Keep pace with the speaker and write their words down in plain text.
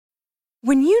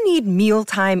When you need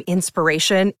mealtime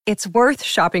inspiration, it's worth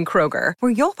shopping Kroger,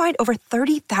 where you'll find over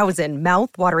 30,000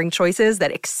 mouth-watering choices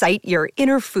that excite your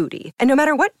inner foodie. And no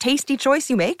matter what tasty choice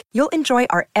you make, you'll enjoy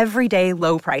our everyday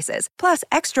low prices, plus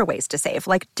extra ways to save,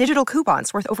 like digital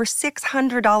coupons worth over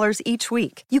 $600 each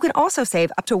week. You can also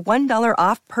save up to $1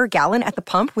 off per gallon at the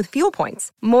pump with fuel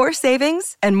points. More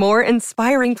savings and more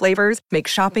inspiring flavors make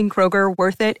shopping Kroger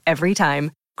worth it every time.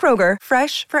 Kroger,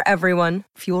 fresh for everyone.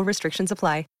 Fuel restrictions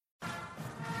apply.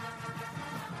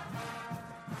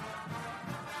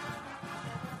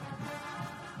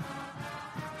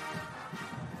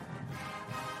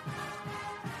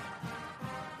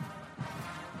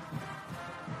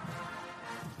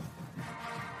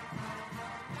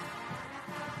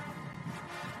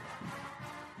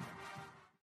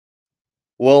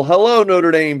 Well, hello, Notre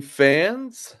Dame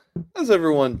fans. How's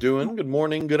everyone doing? Good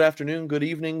morning, good afternoon, good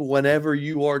evening, whenever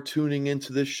you are tuning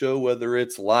into this show, whether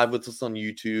it's live with us on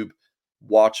YouTube,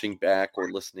 watching back, or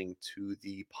listening to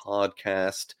the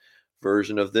podcast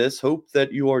version of this. Hope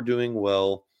that you are doing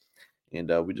well,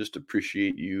 and we just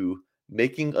appreciate you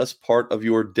making us part of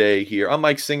your day here. I'm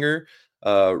Mike Singer,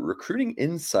 Recruiting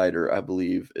Insider, I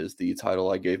believe, is the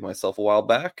title I gave myself a while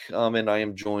back, and I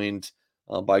am joined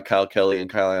by Kyle Kelly. And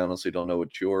Kyle, I honestly don't know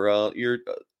what your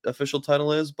official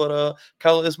title is, but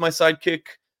Kyle is my sidekick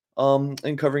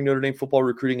in covering Notre Dame football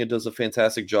recruiting. It does a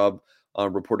fantastic job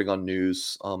reporting on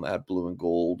news at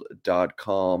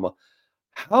blueandgold.com.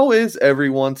 How is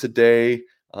everyone today?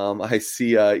 I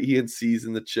see Ian C's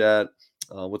in the chat.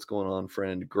 What's going on,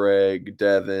 friend? Greg,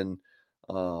 Devin,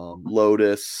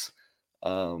 Lotus.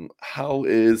 How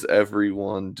is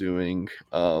everyone doing?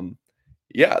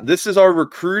 Yeah, this is our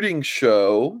recruiting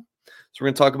show. So we're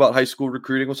going to talk about high school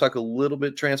recruiting. We'll talk a little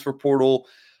bit transfer portal,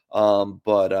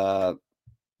 but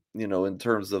in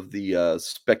terms of the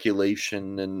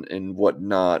speculation and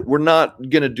whatnot, we're not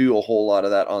going to do a whole lot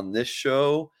of that on this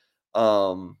show.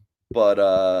 But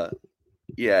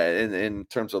in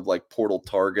terms of like portal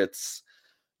targets,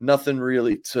 nothing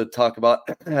really to talk about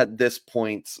at this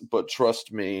point. But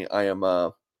trust me,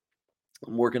 I'm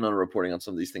working on reporting on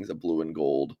some of these things at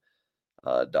blueandgold.com.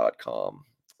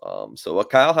 So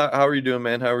Kyle, how are you doing,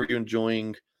 man? How are you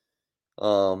enjoying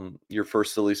your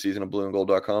first silly season of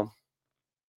blueandgold.com?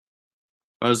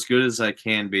 As good as I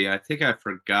can be. I think I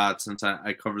forgot, since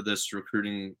I covered this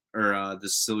recruiting or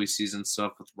this silly season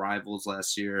stuff with Rivals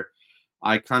last year.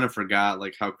 I kind of forgot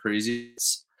like how crazy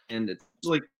it's, and it's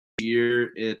like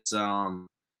year it's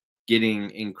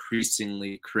getting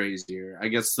increasingly crazier. I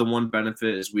guess the one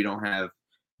benefit is we don't have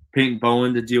Peyton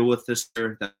Bowen to deal with this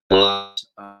year. I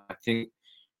think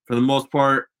for the most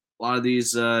part, a lot of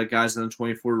these guys in the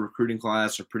 24 recruiting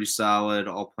class are pretty solid,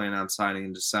 all planning on signing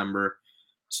in December.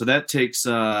 So that takes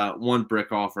one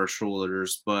brick off our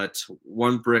shoulders, but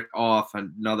one brick off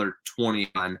another 20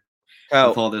 on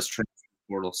with all this transfer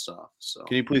portal stuff. So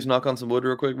can you please knock on some wood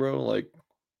real quick, bro? Like,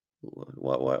 what?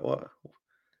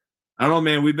 I don't know,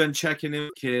 man. We've been checking in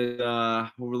with kid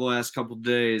over the last couple of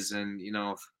days, and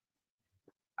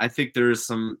I think there is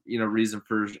some reason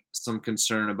for some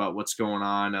concern about what's going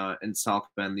on in South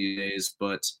Bend these days,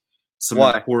 but some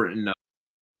important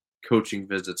coaching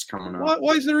visits coming up.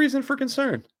 Why is there reason for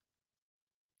concern?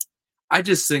 I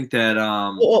just think that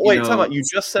wait, time out. You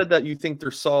just said that you think they're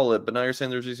solid, but now you're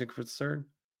saying there's reason for concern?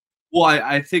 Well,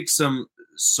 I think some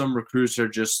recruits are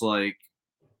just like,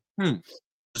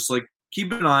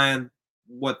 keep an eye on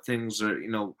what things are,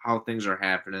 how things are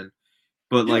happening.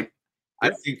 But I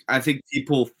think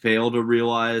people fail to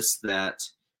realize that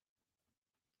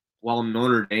while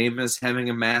Notre Dame is having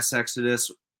a mass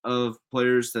exodus of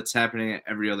players, that's happening at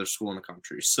every other school in the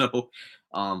country. So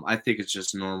I think it's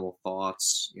just normal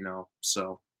thoughts,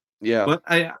 so. Yeah. But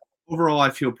overall, I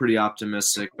feel pretty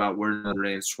optimistic about where Notre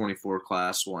Dame's 24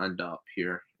 class will end up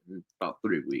here in about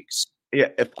 3 weeks. Yeah,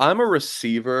 if I'm a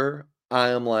receiver, I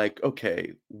am like,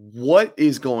 okay, what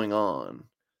is going on?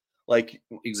 Like,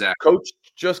 exactly. Coach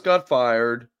just got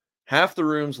fired. Half the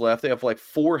room's left. They have like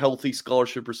 4 healthy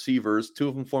scholarship receivers, 2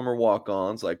 of them former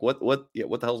walk-ons. Like, what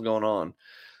the hell's going on?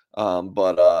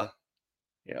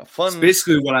 Yeah, fun. It's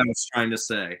basically what I was trying to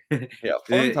say. Yeah,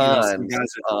 fun times.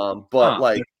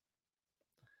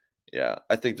 Yeah,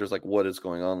 I think there's like, what is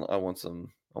going on? I want to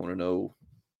know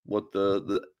what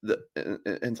the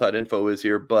inside info is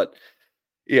here. But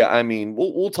yeah, I mean,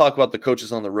 we'll talk about the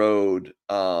coaches on the road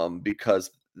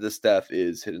because the staff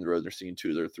is hitting the road. They're seeing 2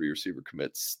 of their 3 receiver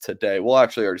commits today. Well,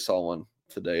 actually, I already saw one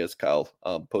today, as Kyle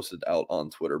posted out on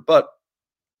Twitter. But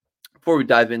before we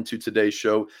dive into today's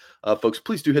show, folks,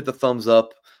 please do hit the thumbs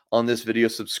up on this video.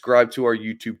 Subscribe to our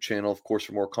YouTube channel, of course,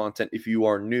 for more content. If you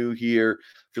are new here,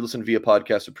 if you're listening via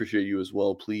podcast, appreciate you as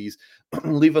well. Please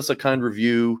leave us a kind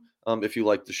review if you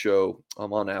like the show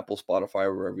on Apple, Spotify,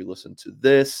 or wherever you listen to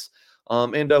this.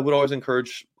 And would always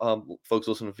encourage folks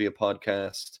listening via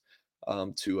podcast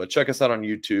to check us out on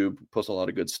YouTube. Post a lot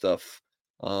of good stuff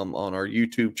on our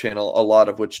YouTube channel, a lot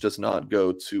of which does not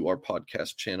go to our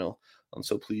podcast channel.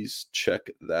 So please check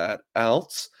that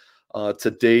out.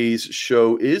 Today's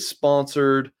show is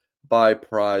sponsored by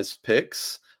Prize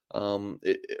Picks. A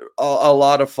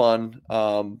lot of fun.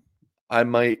 I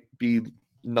might be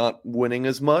not winning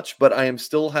as much, but I am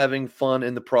still having fun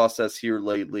in the process here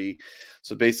lately.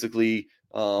 So basically,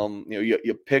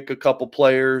 you pick a couple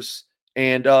players,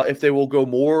 and if they will go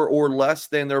more or less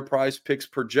than their Prize Picks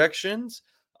projections,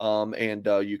 and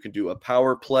you can do a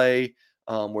power play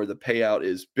where the payout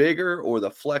is bigger, or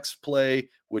the flex play,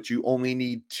 which you only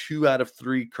need 2 out of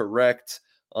 3 correct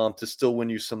to still win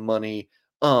you some money.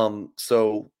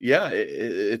 So yeah,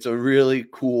 it's a really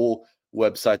cool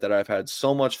website that I've had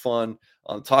so much fun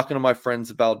talking to my friends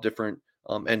about different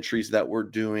entries that we're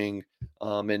doing,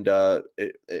 and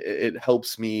it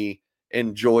helps me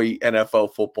enjoy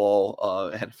NFL football,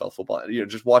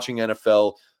 just watching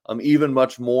NFL even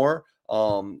much more.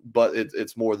 But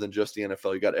it's more than just the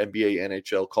NFL. You got NBA,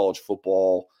 NHL, college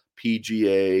football,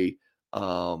 PGA,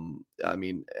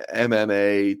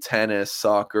 MMA, tennis,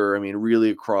 soccer.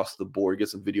 Really across the board. Get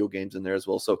some video games in there as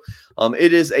well. So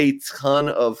it is a ton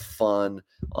of fun.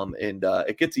 And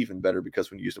it gets even better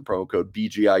because when you use the promo code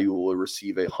BGI, you will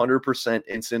receive 100%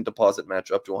 instant deposit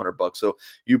match up to $100. So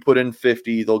you put in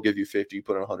 50, they'll give you 50. You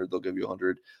put in 100, they'll give you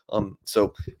 100.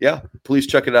 So yeah, please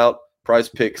check it out.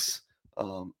 PrizePicks.com.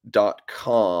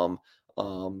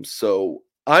 So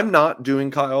I'm not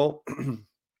doing, Kyle,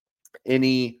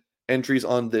 any entries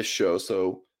on this show.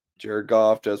 So Jared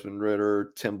Goff, Desmond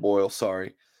Ritter, Tim Boyle,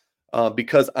 sorry.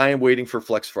 Because I am waiting for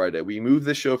Flex Friday. We moved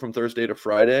this show from Thursday to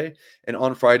Friday, and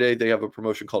on Friday they have a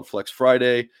promotion called Flex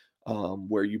Friday,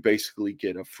 where you basically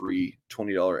get a free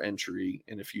 $20 entry,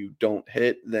 and if you don't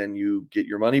hit, then you get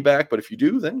your money back. But if you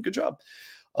do, then good job.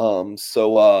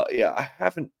 Yeah, I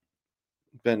haven't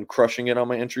been crushing it on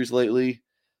my entries lately,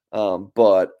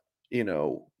 but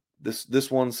this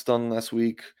one stung last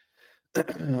week. There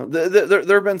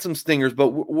have been some stingers, but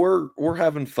we're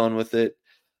having fun with it.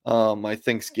 My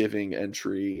Thanksgiving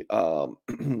entry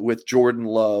with Jordan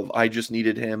Love, I just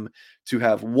needed him to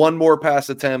have one more pass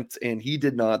attempt, and he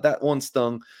did not. That one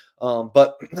stung,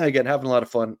 but again, having a lot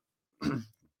of fun.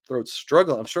 Throat's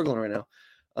struggling. I'm struggling right now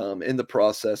in the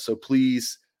process. So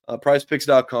please,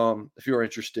 prizepicks.com if you're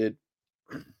interested.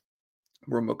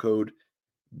 Promo code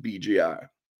BGI.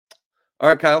 All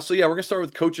right, Kyle. So yeah, we're gonna start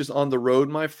with coaches on the road,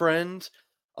 my friend.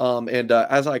 And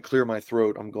as I clear my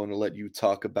throat, I'm going to let you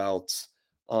talk about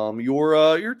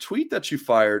your tweet that you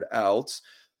fired out.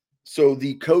 So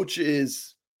the coach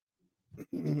is,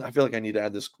 I feel like I need to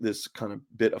add this kind of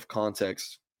bit of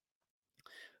context.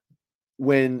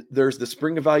 When there's the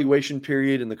spring evaluation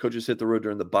period and the coaches hit the road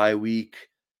during the bye week,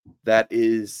 that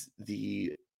is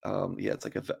the it's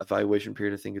like a evaluation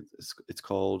period. I think it's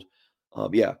called.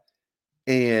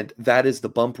 And that is the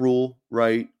bump rule,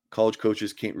 right? College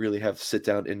coaches can't really have sit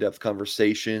down in-depth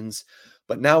conversations.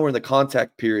 But now we're in the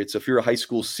contact period. So if you're a high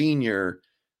school senior,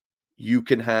 you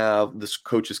can have this,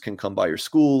 coaches can come by your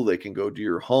school, they can go to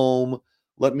your home.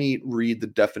 Let me read the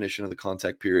definition of the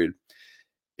contact period.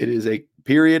 It is a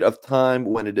period of time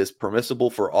when it is permissible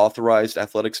for authorized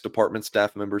athletics department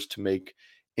staff members to make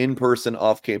in-person,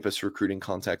 off-campus recruiting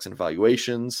contacts and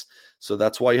evaluations. So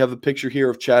that's why you have a picture here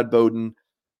of Chad Bowden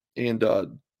and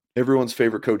everyone's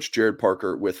favorite coach, Jared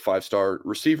Parker, with 5-star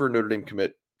receiver Notre Dame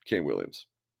commit Cam Williams.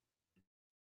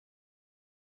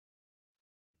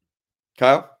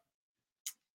 Kyle?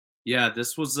 Yeah,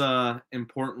 this was an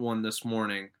important one this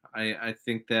morning. I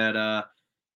think that,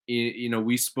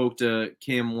 we spoke to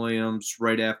Cam Williams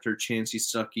right after Chancey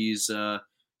Stuckey's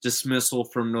dismissal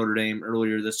from Notre Dame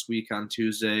earlier this week on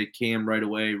Tuesday. Cam right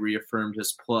away reaffirmed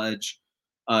his pledge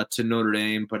to Notre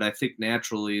Dame, but I think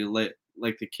naturally,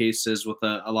 like the case is with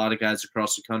a lot of guys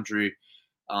across the country,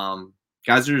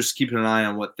 guys are just keeping an eye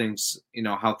on what things,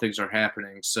 how things are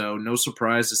happening. So no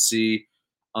surprise to see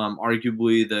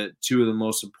arguably the two of the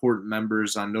most important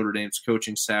members on Notre Dame's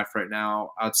coaching staff right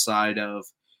now, outside of,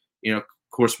 of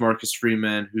course, Marcus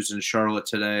Freeman, who's in Charlotte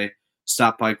today,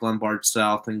 stopped by Glenbard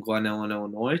South and Glen Ellen,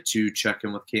 Illinois to check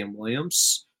in with Cam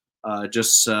Williams.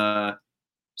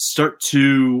 Start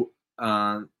to,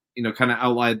 kind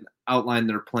of outline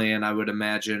their plan, I would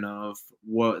imagine, of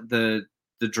what the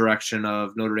direction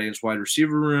of Notre Dame's wide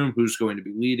receiver room, who's going to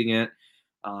be leading it,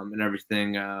 and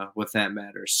everything with that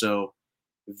matter. So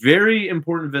very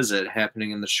important visit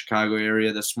happening in the Chicago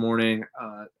area this morning.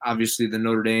 Obviously, the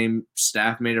Notre Dame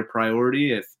staff made a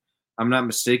priority. If I'm not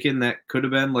mistaken, that could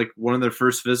have been like one of their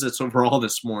first visits overall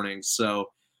this morning. So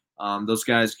those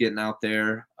guys getting out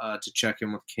there to check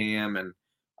in with Cam, and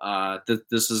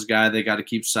this is a guy they got to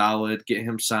keep solid, get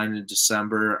him signed in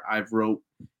December. I've wrote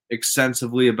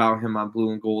extensively about him on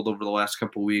Blue and Gold over the last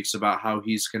couple of weeks about how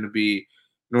he's going to be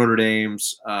Notre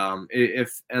Dame's,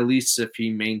 if at least if he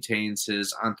maintains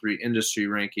his on-3 industry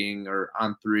ranking or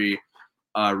on-3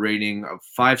 rating of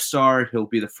 5-star, he'll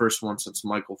be the first one since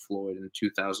Michael Floyd in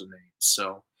 2008.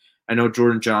 So I know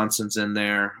Jordan Johnson's in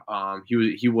there.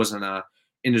 He wasn't a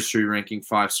industry ranking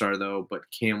 5-star though, but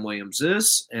Cam Williams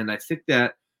is, and I think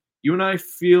that you and I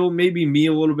feel maybe me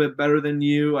a little bit better than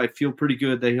you. I feel pretty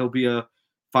good that he'll be a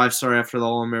 5-star after the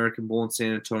All-American Bowl in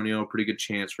San Antonio. Pretty good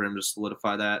chance for him to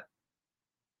solidify that.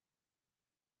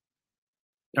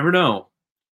 Never know.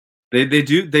 They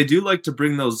do like to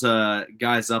bring those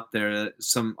guys up there.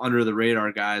 Some under the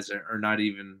radar guys are not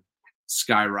even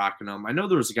skyrocketing them. I know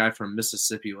there was a guy from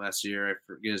Mississippi last year. I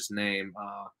forget his name.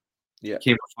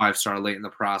 Came a 5-star late in the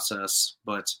process.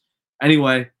 But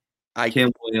anyway,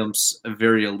 Cam Williams, a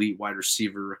very elite wide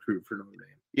receiver recruit for Notre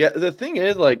Dame. Yeah, the thing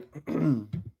is, like,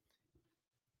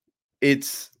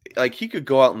 it's like he could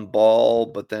go out and ball,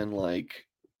 but then like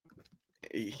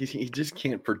he just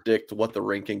can't predict what the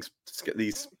rankings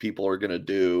these people are going to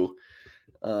do.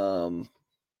 So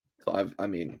I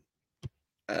mean,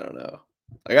 I don't know.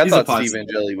 Like I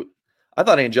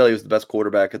thought Angeli was the best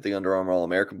quarterback at the Under Armour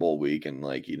All-American Bowl week, and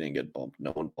like he didn't get bumped.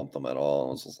 No one bumped him at all.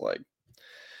 It was just like,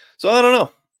 so I don't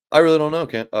know. I really don't know,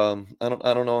 Cam. I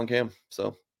don't know on Cam.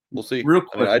 So we'll see. Real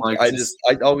quick, I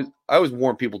always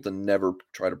warn people to never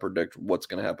try to predict what's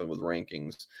going to happen with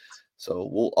rankings.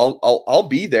 So I'll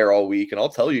be there all week and I'll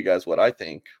tell you guys what I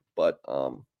think. But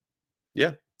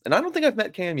yeah, and I don't think I've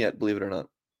met Cam yet, believe it or not.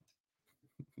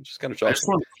 I'm just kind of shocking. I just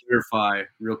want to clarify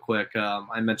real quick.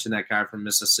 I mentioned that guy from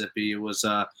Mississippi. It was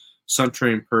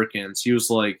Suntrain Perkins. He was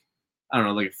like, I don't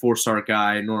know, like a 4-star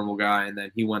guy, normal guy, and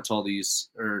then he went to all these,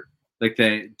 or like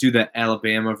they do that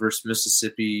Alabama versus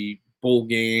Mississippi bowl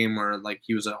game, or like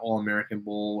he was an All-American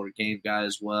Bowl or game guy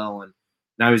as well, and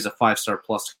now he's a 5-star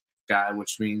plus guy,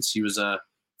 which means he was a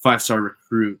 5-star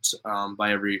recruit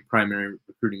by every primary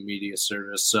recruiting media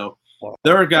service. So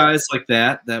there are guys like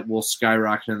that will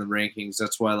skyrocket in the rankings.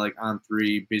 That's why like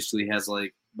On3 basically has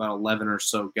like about 11 or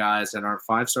so guys that aren't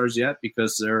 5-stars yet,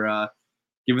 because they're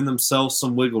giving themselves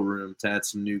some wiggle room to add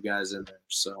some new guys in there.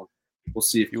 So we'll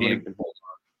see if Cam can hold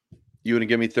on. You want to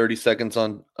give me 30 seconds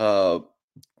on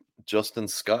Justin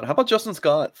Scott? How about Justin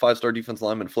Scott, 5-star defense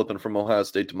lineman, flipping from Ohio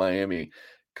State to Miami?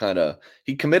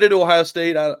 He committed to Ohio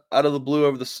State out of the blue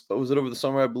over the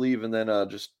summer, I believe, and then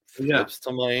just flips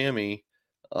to Miami.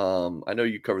 I know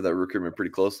you covered that recruitment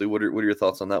pretty closely. What are your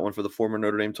thoughts on that one for the former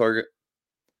Notre Dame target?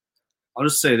 I'll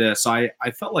just say this. I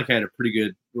felt like I had a pretty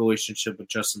good relationship with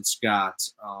Justin Scott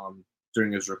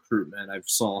during his recruitment. I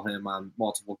saw him on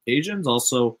multiple occasions.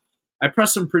 Also, I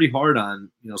pressed him pretty hard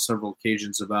on several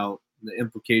occasions about the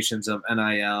implications of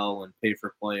NIL and pay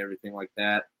for play, everything like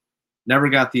that. Never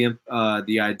got the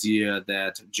idea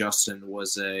that Justin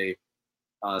was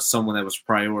someone that was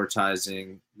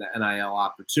prioritizing the NIL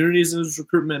opportunities in his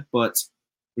recruitment. But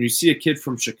when you see a kid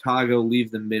from Chicago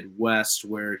leave the Midwest,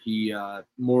 where he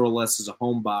more or less is a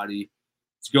homebody,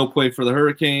 to go play for the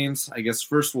Hurricanes, I guess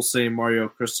first we'll say Mario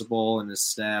Cristobal and his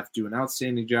staff do an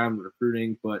outstanding job in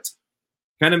recruiting, but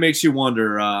kind of makes you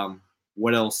wonder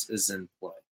what else is in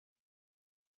play.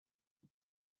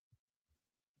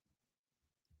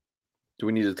 Do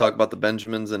we need to talk about the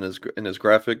Benjamins in his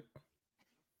graphic?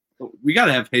 We got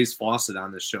to have Hayes Fawcett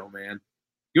on this show, man.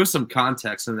 Give us some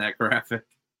context in that graphic.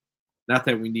 Not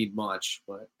that we need much,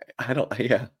 but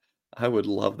I would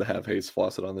love to have Hayes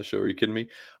Fawcett on the show. Are you kidding me?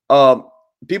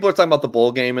 People are talking about the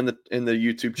bowl game in the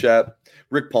YouTube chat.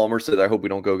 Rick Palmer said, "I hope we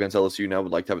don't go against LSU now.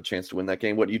 Would like to have a chance to win that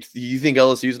game." What do you think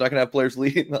LSU's not going to have players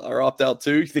leave or opt out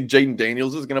too? You think Jaden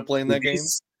Daniels is going to play in that game?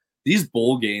 These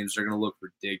bowl games are going to look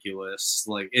ridiculous.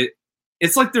 Like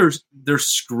it's like there's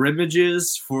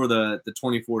scrimmages for the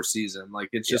 24 season. Like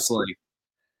it's just like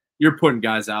you're putting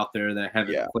guys out there that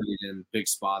haven't played in big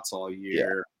spots all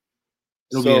year.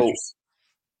 Yeah. It'll be interesting.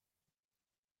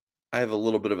 I have a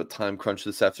little bit of a time crunch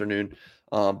this afternoon,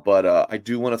 but I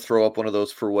do want to throw up one of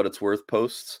those for what it's worth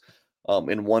posts.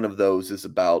 And one of those is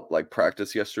about like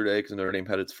practice yesterday, because Notre Dame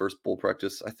had its first bowl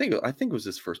practice. I think it was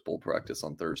his first bowl practice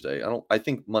on Thursday. I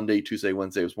think Monday, Tuesday,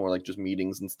 Wednesday was more like just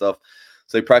meetings and stuff.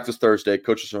 So they practiced Thursday,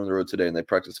 coaches are on the road today, and they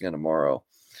practice again tomorrow.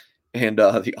 And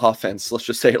the offense, let's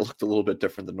just say it looked a little bit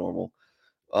different than normal.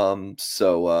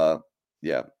 So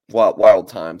yeah, wild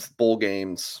times. Bowl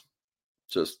games,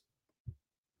 just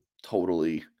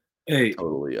totally, Hey,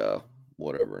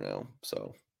 whatever now.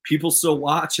 So people still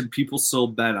watch and people still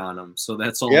bet on them. So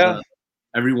that's all yeah,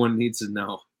 everyone needs to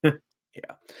know.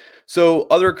 yeah. So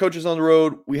other coaches on the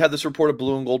road, we had this report at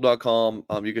blueandgold.com.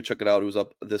 You can check it out. It was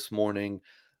up this morning.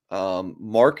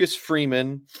 Marcus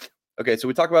Freeman. Okay, so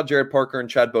we talked about Jared Parker and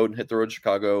Chad Bowden hit the road to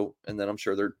Chicago, and then I'm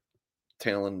sure they're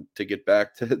tailing to get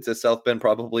back to South Bend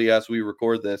probably as we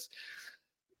record this.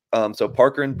 So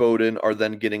Parker and Bowden are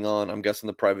then getting on, I'm guessing,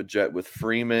 the private jet with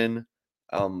Freeman,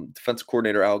 defensive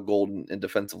coordinator Al Golden, and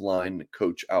defensive line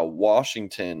coach Al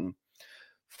Washington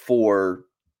for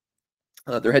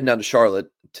they're heading down to Charlotte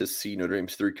to see Notre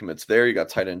Dame's 3 commits there. You got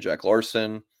tight end Jack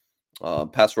Larson,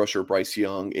 pass rusher Bryce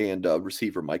Young, and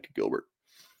receiver Micah Gilbert.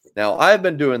 Now, I've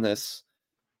been doing this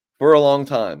for a long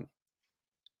time.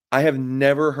 I have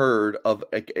never heard of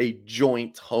a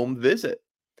joint home visit.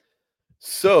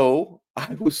 So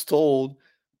I was told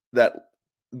that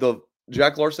the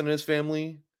Jack Larson and his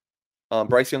family,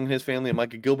 Bryce Young and his family, and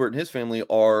Micah Gilbert and his family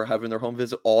are having their home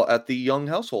visit all at the Young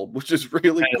household, which is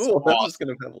really cool. Awesome. I'm just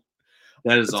going to have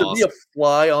That is to be awesome. a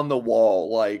fly on the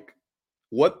wall, like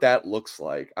what that looks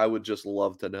like. I would just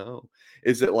love to know.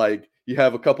 Is it like you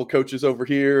have a couple coaches over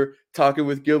here talking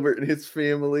with Gilbert and his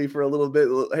family for a little bit?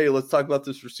 Hey, let's talk about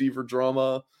this receiver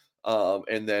drama,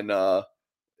 and then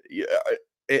yeah,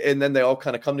 and then they all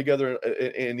kind of come together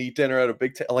and eat dinner at a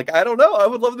big like I don't know. I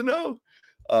would love to know.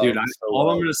 Dude, all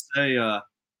I'm gonna say,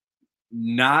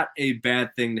 not a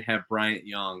bad thing to have Bryant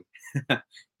Young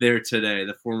there today,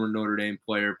 the former Notre Dame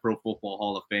player, Pro Football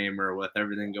Hall of Famer, with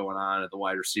everything going on at the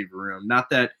wide receiver room. Not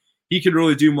that he could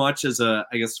really do much as a,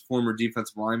 I guess, former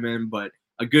defensive lineman, but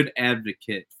a good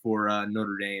advocate for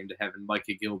Notre Dame to having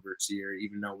Micah Gilbert's here,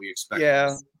 even though we expect.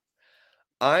 Yeah,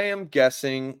 I am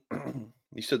guessing.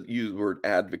 You said you used the word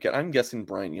advocate. I'm guessing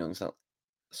Brian Young's not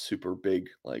super big.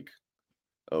 Like,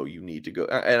 oh, you need to go.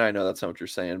 And I know that's not what you're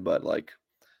saying, but like,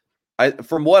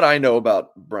 from what I know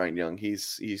about Brian Young,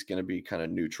 he's going to be kind of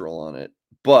neutral on it.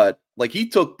 But like, he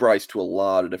took Bryce to a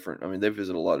lot of different. I mean, they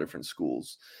visited a lot of different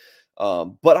schools.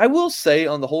 But I will say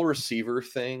on the whole receiver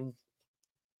thing,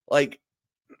 like,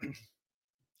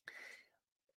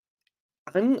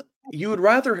 you would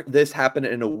rather this happen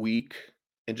in a week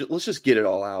and let's just get it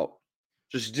all out.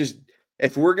 Just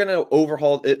if we're gonna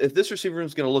overhaul, if this receiver room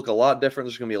is gonna look a lot different,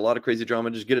 there's gonna be a lot of crazy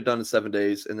drama. Just get it done in 7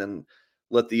 days, and then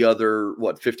let the other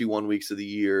 51 weeks of the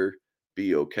year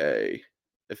be okay.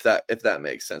 If that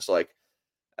makes sense. Like,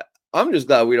 I'm just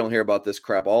glad we don't hear about this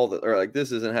crap or like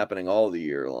this isn't happening all the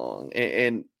year long.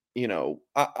 And you know,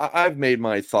 I've made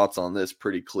my thoughts on this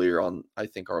pretty clear on I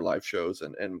think our live shows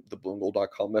and the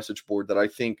blueandgold.com message board that I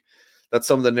think that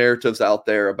some of the narratives out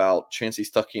there about Chancey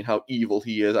Stuckey and how evil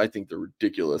he is, I think they're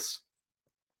ridiculous.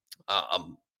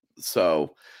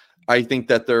 So I think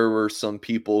that there were some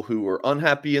people who were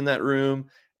unhappy in that room,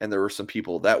 and there were some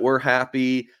people that were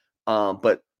happy.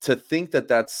 But to think that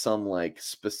that's some like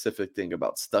specific thing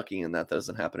about Stuckey and that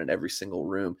doesn't happen in every single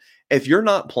room. If you're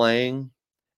not playing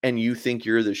and you think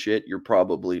you're the shit, you're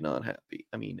probably not happy.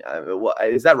 I mean,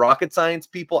 is that rocket science,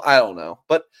 people? I don't know.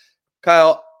 But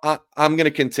Kyle, I'm going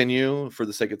to continue for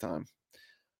the sake of time.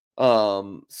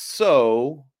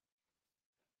 So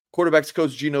quarterbacks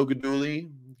coach Gino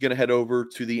Guidugli going to head over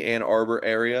to the Ann Arbor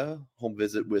area, home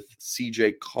visit with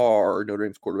CJ Carr, Notre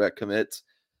Dame's quarterback commit.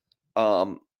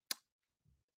 And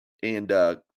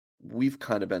we've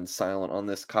kind of been silent on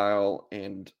this, Kyle,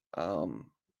 and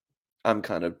I'm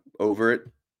kind of over it.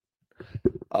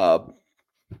 But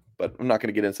I'm not going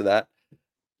to get into that.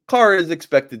 Carr is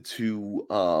expected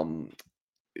to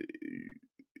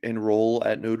enroll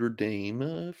at Notre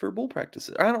Dame for bowl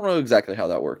practices. I don't know exactly how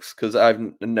that works because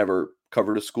I've never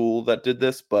covered a school that did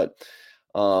this, but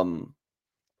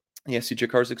yeah, CJ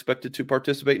Carr is expected to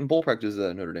participate in bowl practices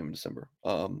at Notre Dame in December.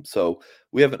 So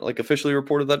we haven't like officially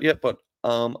reported that yet, but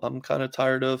I'm kind of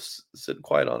tired of sitting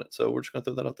quiet on it. So we're just gonna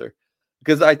throw that out there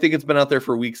because I think it's been out there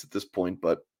for weeks at this point.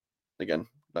 But again,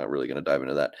 not really gonna dive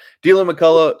into that. Dylan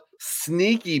McCullough,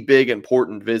 sneaky big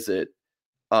important visit.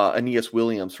 Aeneas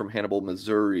Williams from Hannibal,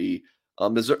 Missouri.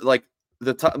 Missouri, like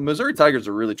the Missouri Tigers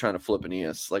are really trying to flip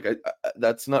Aeneas. Like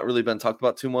that's not really been talked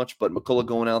about too much, but McCullough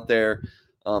going out there,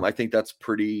 I think that's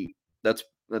pretty. That's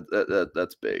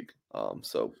big.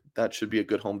 So that should be a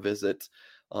good home visit.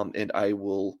 And I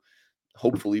will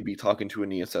hopefully be talking to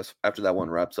Aeneas after that one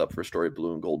wraps up for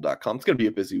storyblueandgold.com. It's going to be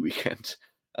a busy weekend,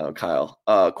 Kyle.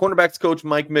 Cornerbacks coach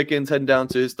Mike Mickens heading down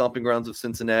to his stomping grounds of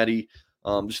Cincinnati,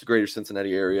 just the greater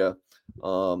Cincinnati area.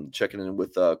 Checking in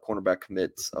with cornerback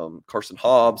commits Carson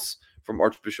Hobbs from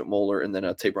Archbishop Moeller, and then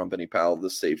Tabron Benny Powell, the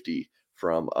safety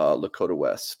from Lakota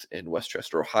West in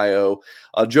Westchester, Ohio.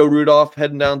 Joe Rudolph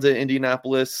heading down to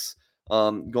Indianapolis,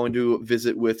 going to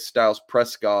visit with Styles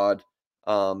Prescott,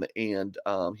 and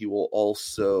he will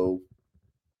also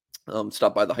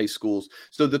stop by the high schools.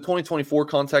 So the 2024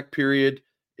 contact period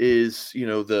is,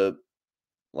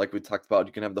 like we talked about,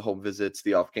 you can have the home visits,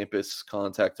 the off-campus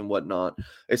contact, and whatnot.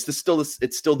 It's still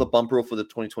the bump rule for the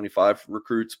 2025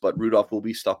 recruits, but Rudolph will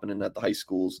be stopping in at the high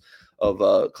schools of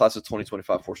class of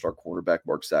 2025 four-star cornerback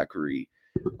Mark Zachary,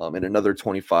 and another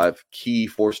 25 key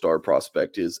four-star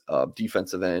prospect is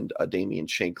defensive end Damian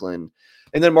Shanklin,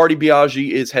 and then Marty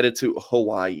Biaggi is headed to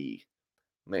Hawaii.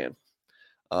 Man,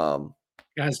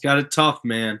 guys got it tough,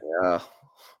 man. Yeah,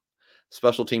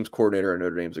 special teams coordinator at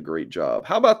Notre Dame's a great job.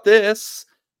 How about this?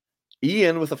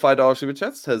 Ian with a $5 super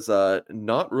chat says,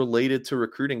 not related to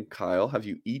recruiting, Kyle. Have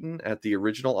you eaten at the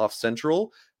original Off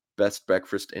Central? Best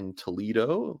breakfast in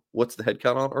Toledo. What's the head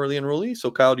count on early enrollee?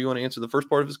 So, Kyle, do you want to answer the first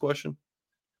part of his question?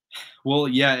 Well,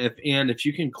 yeah, if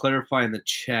you can clarify in the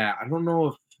chat, I don't know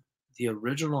if the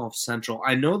original Off Central,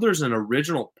 I know there's an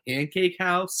original Pancake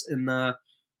House in the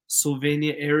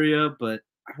Sylvania area, but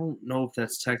I don't know if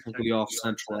that's technically off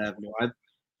Central Avenue.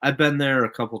 I've been there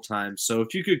a couple times. So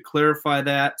if you could clarify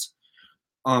that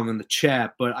in the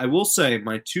chat. But I will say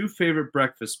my two favorite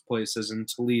breakfast places in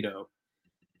Toledo.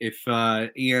 If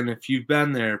Ian, if you've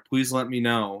been there, please let me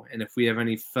know. And if we have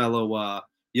any fellow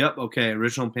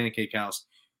original Pancake House.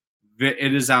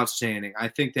 It is outstanding. I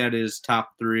think that is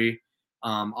top 3.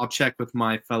 I'll check with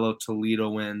my fellow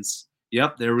Toledoans.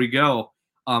 Yep, there we go.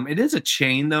 It is a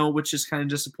chain though, which is kind of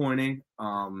disappointing.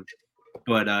 So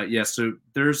there's a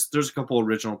couple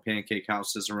original Pancake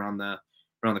Houses around the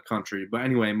country. But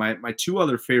anyway, my two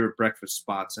other favorite breakfast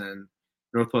spots in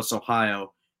Northwest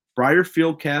Ohio,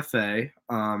 Briarfield Cafe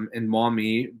in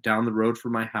Maumee, down the road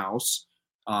from my house.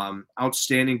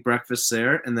 Outstanding breakfast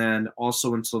there, and then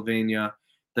also in Sylvania,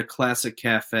 the Classic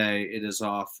Cafe. It is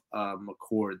off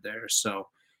McCord there. So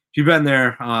if you've been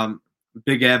there,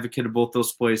 big advocate of both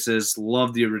those places.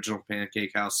 Love the original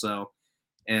Pancake House, though.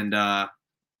 And now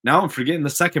I'm forgetting the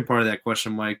second part of that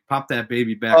question, Mike. Pop that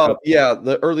baby back up. Yeah,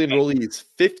 the early enrollees,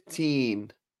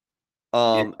 15.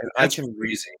 And that's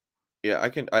crazy. Yeah,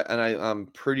 I'm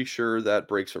pretty sure that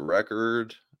breaks a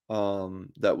record.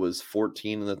 That was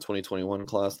 14 in the 2021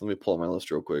 class. Let me pull up my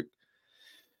list real quick.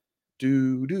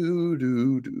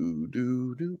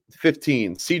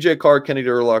 15. CJ Carr, Kenny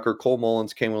Durlocker, Cole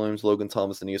Mullins, Kane Williams, Logan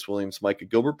Thomas, Aeneas Williams, Micah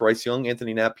Gilbert, Bryce Young,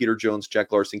 Anthony Knapp, Peter Jones,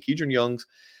 Jack Larson, Keedron Youngs,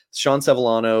 Sean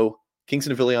Sevillano,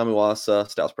 Kingston Viliamiwasa,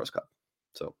 Styles Prescott.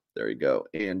 So there you go.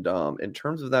 And in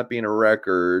terms of that being a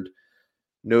record,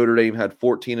 Notre Dame had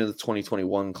 14 in the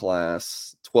 2021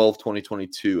 class, 12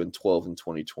 2022, and 12 in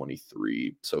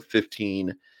 2023. So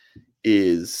 15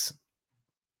 is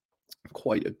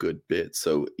quite a good bit.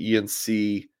 So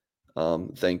ENC,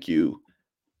 thank you.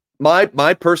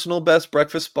 My personal best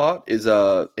breakfast spot is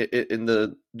in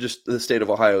the state of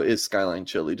Ohio is Skyline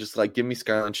Chili. Just like give me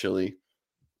Skyline Chili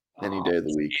any day of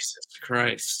the week. Jesus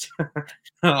Christ.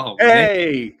 Oh,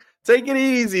 hey, man. Take it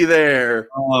easy there.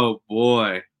 Oh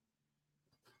boy.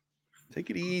 Take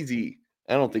it easy.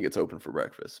 I don't think it's open for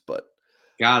breakfast, but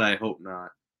God, I hope not.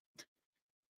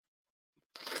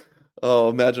 Oh,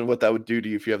 imagine what that would do to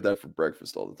you if you have that for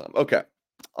breakfast all the time. Okay.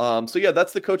 So yeah,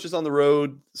 that's the coaches on the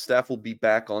road. Staff will be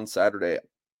back on Saturday.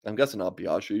 I'm guessing not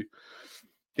Biaggi.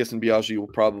 Guessing Biaggi will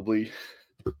probably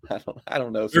I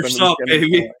don't know. First up,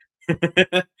 baby.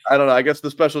 I don't know. I guess the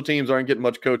special teams aren't getting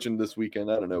much coaching this weekend.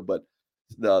 I don't know, but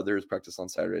there is practice on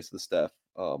Saturday, so the staff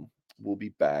will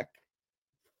be back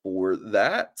for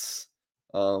that.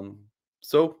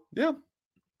 So yeah,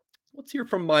 let's hear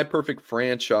from my perfect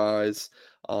franchise.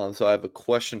 So I have a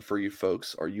question for you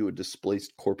folks. Are you a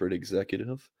displaced corporate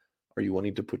executive? Are you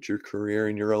wanting to put your career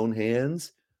in your own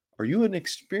hands? Are you an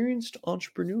experienced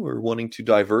entrepreneur wanting to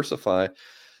diversify?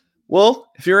 Well,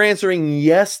 if you're answering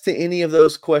yes to any of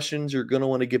those questions, you're going to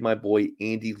want to give my boy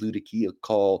Andy Ludicky a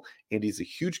call. Andy's a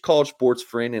huge college sports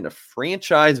friend and a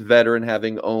franchise veteran,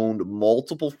 having owned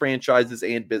multiple franchises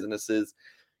and businesses.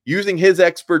 Using his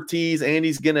expertise,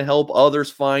 Andy's going to help others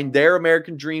find their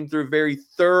American dream through a very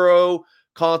thorough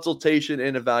consultation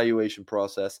and evaluation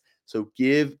process. So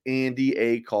give Andy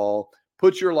a call.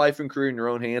 Put your life and career in your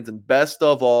own hands. And best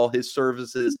of all, his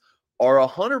services are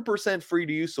 100% free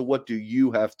to use. So what do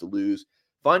you have to lose?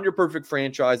 Find your perfect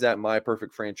franchise at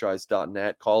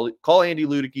myperfectfranchise.net. Call Andy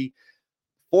Ludicky,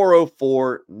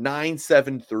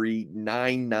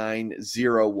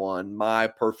 404-973-9901,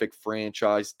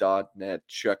 myperfectfranchise.net.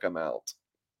 Check them out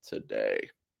today.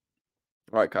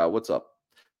 All right, Kyle, what's up?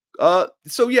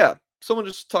 So yeah, someone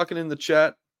just talking in the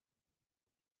chat.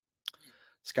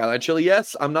 Skyline chili,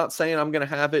 yes. I'm not saying I'm going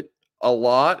to have it a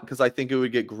lot because I think it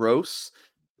would get gross,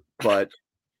 but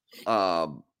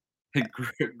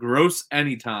Gross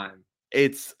anytime.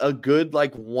 it's a good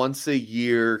like once a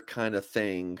year kind of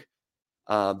thing.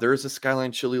 There is a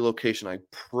Skyline Chili location. I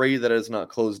pray that it is not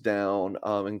closed down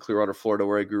in Clearwater, Florida,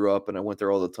 where I grew up, and I went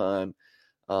there all the time.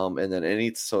 And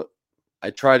then so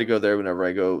I try to go there whenever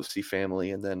I go see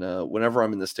family, and then whenever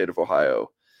I'm in the state of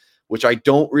Ohio, which I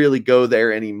don't really go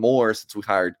there anymore since we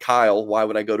hired Kyle. Why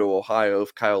would I go to Ohio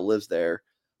if Kyle lives there?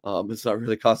 It's not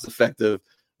really cost effective.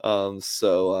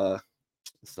 So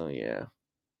yeah.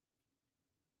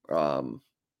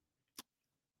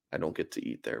 I don't get to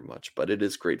eat there much, but it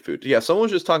is great food. Yeah, someone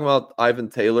was just talking about Ivan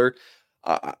Taylor.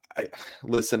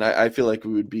 Listen, I feel like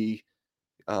we would be,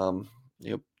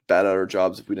 bad at our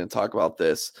jobs if we didn't talk about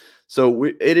this. So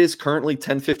it is currently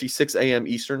 10:56 a.m.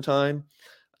 Eastern time.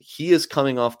 He is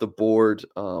coming off the board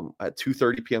at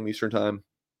 2:30 p.m. Eastern time.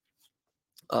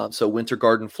 So Winter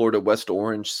Garden, Florida, West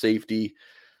Orange, safety,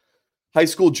 high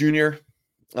school junior.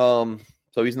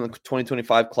 So he's in the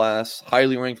 2025 class,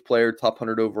 highly ranked player, top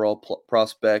 100 overall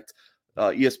prospect.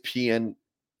 ESPN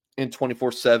in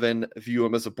 24/7 view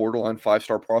him as a borderline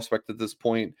 5-star prospect at this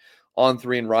point. On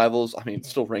 3 and Rivals, I mean,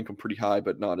 still rank him pretty high,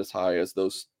 but not as high as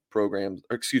those programs,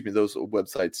 or excuse me, those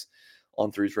websites.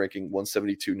 On 3's ranking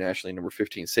 172 nationally, number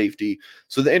 15 safety.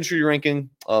 So the entry ranking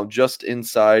just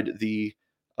inside the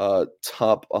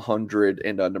top 100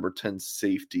 and number 10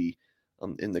 safety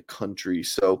in the country.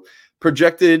 So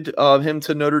projected him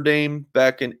to Notre Dame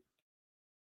back in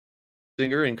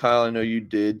Singer. And Kyle, I know you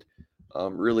did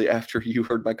really after you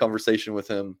heard my conversation with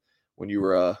him when you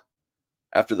were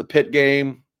after the Pitt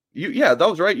game. Yeah, that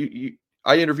was right.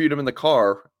 I interviewed him in the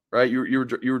car, right? You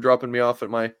were dropping me off at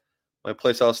my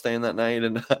place I was staying that night,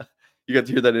 and you got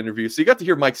to hear that interview. So you got to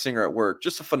hear Mike Singer at work.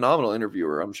 Just a phenomenal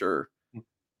interviewer, I'm sure.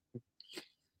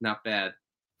 Not bad.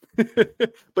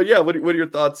 But yeah, what are your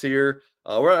thoughts here?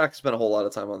 We're not going to spend a whole lot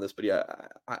of time on this, but yeah,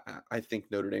 I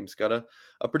think Notre Dame's got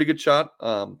a pretty good shot.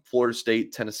 Florida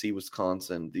State, Tennessee,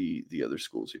 Wisconsin, the other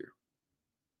schools here.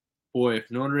 Boy,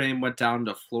 if Notre Dame went down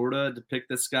to Florida to pick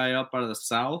this guy up out of the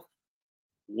South,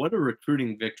 what a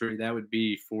recruiting victory that would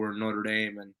be for Notre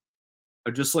Dame. And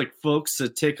I'd just like folks to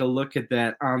take a look at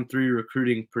that On3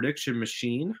 recruiting prediction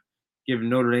machine, giving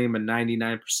Notre Dame a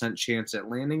 99% chance at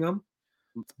landing them.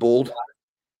 It's bold.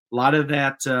 A lot of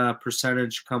that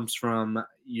percentage comes from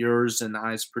yours and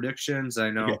I's predictions. I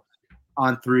know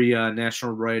On3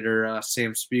 national writer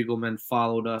Sam Spiegelman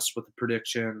followed us with a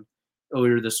prediction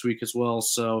earlier this week as well.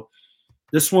 So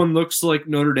this one looks like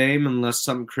Notre Dame, unless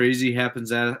something crazy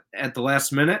happens at the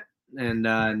last minute, and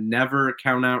never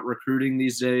count out recruiting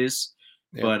these days.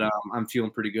 Yeah. But I'm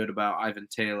feeling pretty good about Ivan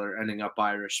Taylor ending up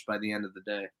Irish by the end of the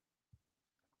day.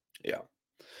 Yeah.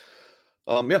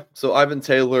 So Ivan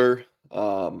Taylor,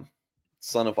 son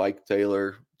of Ike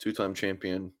Taylor, 2-time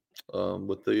champion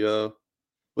with the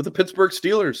Pittsburgh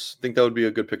Steelers. I think that would be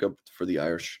a good pickup for the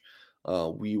Irish.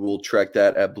 We will track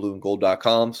that at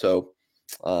blueandgold.com. So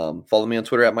follow me on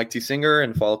Twitter at Mike T. Singer,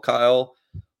 and follow Kyle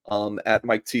at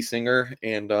Mike T. Singer.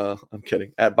 And I'm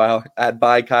kidding, at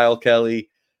by Kyle Kelly.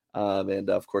 And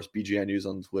of course, BGI News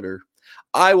on Twitter.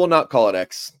 I will not call it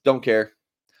X. Don't care.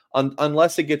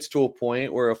 Unless it gets to a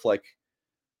point where if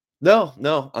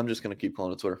no, I'm just going to keep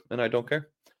calling it Twitter, and I don't care.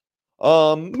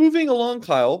 Moving along,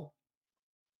 Kyle.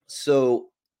 So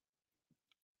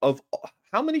of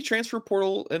how many transfer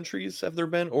portal entries have there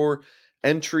been, or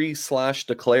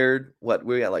entry/declared? What,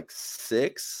 we got like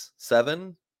 6,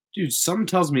 7? Dude, something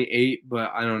tells me 8,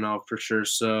 but I don't know for sure.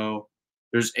 So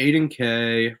there's Aiden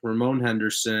K, Ramon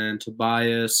Henderson,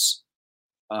 Tobias,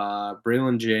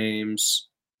 Braylon James,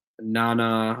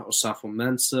 Nana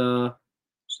Osafo-Mensah.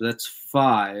 So that's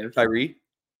 5. Tyree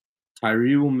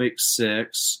will make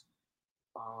 6.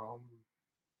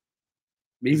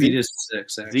 Maybe Zeke, it is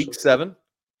 6, actually.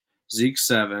 Zeke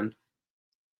 7.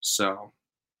 So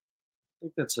I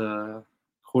think that's a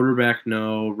quarterback,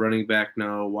 no. Running back,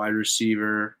 no. Wide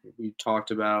receiver, we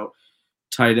talked about.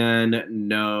 Tight end,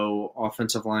 no.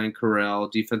 Offensive line, Corral.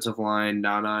 Defensive line,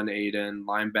 Nana and Aiden.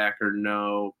 Linebacker,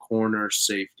 no. Corner,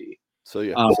 safety. So,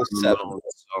 yeah, 7.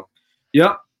 So,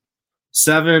 yep.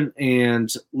 7,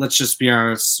 and let's just be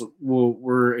honest,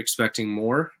 we're expecting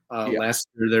more. Last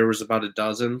year there was about a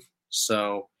dozen.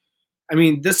 So, I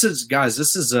mean, this is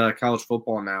college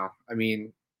football now. I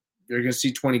mean, you're going to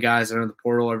see 20 guys enter the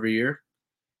portal every year.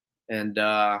 And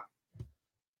I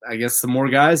guess the more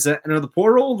guys that enter the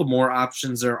portal, the more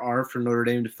options there are for Notre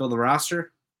Dame to fill the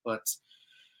roster. But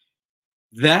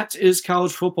that is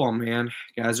college football, man.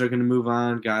 Guys are going to move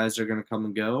on. Guys are going to come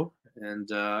and go. And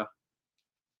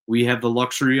we have the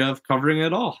luxury of covering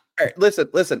it all. All right,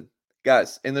 listen,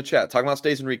 guys in the chat talking about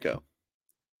stays Enrico.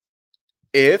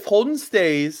 If Holden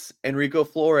stays, Enrico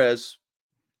Flores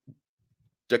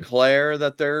declare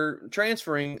that they're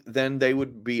transferring, then they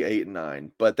would be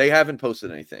 8-9. But they haven't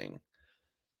posted anything.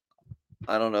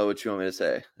 I don't know what you want me to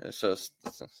say. It's just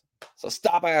so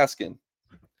stop asking.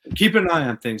 Keep an eye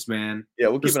on things, man. Yeah,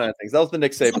 we'll keep an eye on things. That was the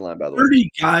Nick Saban line, by the way.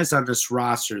 30 guys on this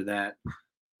roster that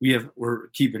we're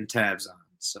keeping tabs on.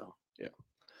 So yeah.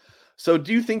 So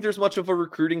do you think there's much of a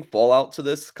recruiting fallout to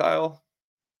this, Kyle?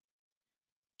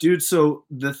 Dude, so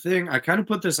the thing, I kind of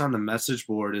put this on the message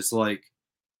board, is like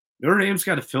Notre Dame's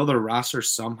got to fill their roster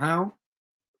somehow,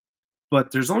 but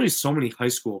there's only so many high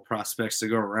school prospects to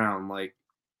go around. Like,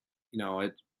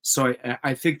 so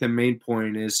I think the main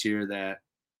point is here that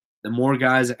the more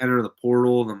guys that enter the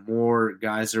portal, the more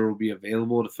guys there will be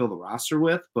available to fill the roster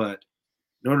with. But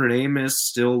Notre Dame is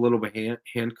still a little bit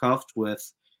handcuffed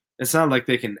with. It's not like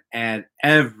they can add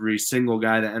every single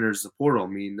guy that enters the portal. I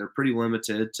mean, they're pretty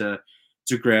limited to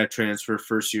grad transfer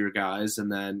first year guys,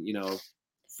 and then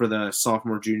for the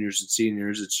sophomore, juniors, and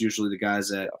seniors, it's usually the guys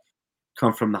that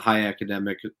come from the high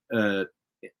academic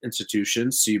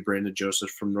institutions. See Brandon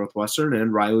Joseph from Northwestern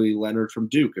and Riley Leonard from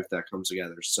Duke if that comes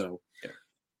together. So,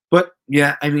 but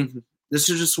yeah, I mean, this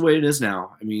is just the way it is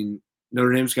now. I mean,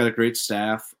 Notre Dame's got a great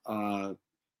staff.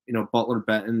 Butler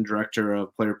Benton, director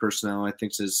of player personnel, I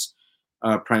think is his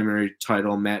primary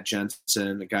title. Matt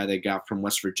Jensen, a guy they got from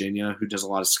West Virginia who does a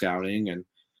lot of scouting, and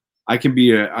I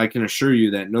can assure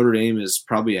you that Notre Dame is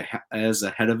probably as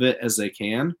ahead of it as they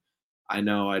can. I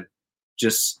know I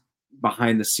just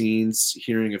behind the scenes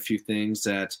hearing a few things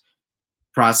that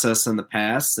processed in the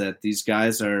past that these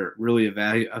guys are really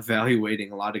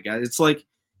evaluating a lot of guys. It's like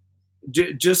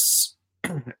just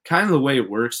kind of the way it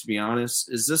works, to be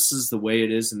honest, is this is the way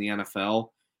it is in the NFL.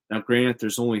 Now, granted,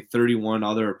 there's only 31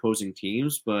 other opposing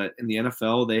teams, but in the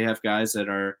NFL, they have guys that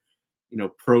are,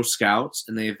 pro scouts,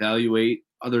 and they evaluate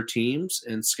other teams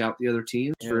and scout the other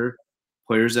teams for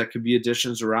players that could be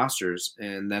additions to rosters.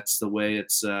 And that's the way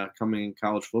it's coming in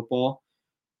college football.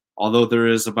 Although there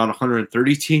is about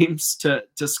 130 teams to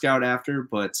scout after,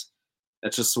 but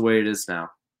that's just the way it is now.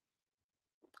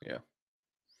 Yeah.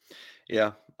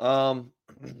 Yeah. That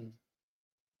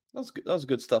was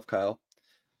good stuff, Kyle.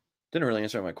 Didn't really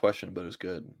answer my question, but it was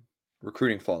good.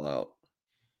 Recruiting fallout.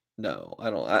 No, I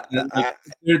don't.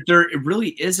 There really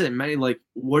isn't many. Like,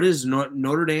 what is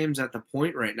Notre Dame's at the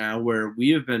point right now where we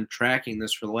have been tracking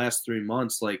this for the last 3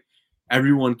 months? Like,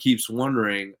 everyone keeps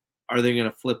wondering, are they going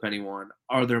to flip anyone?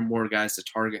 Are there more guys to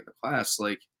target in the class?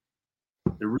 Like,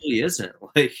 there really isn't.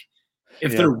 Like,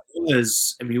 if there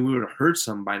was, I mean, we would have heard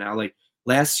some by now. Like,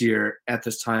 last year at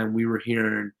this time, we were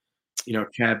hearing,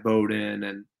 Chad Bowden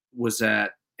and was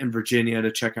in Virginia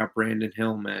to check out Brandon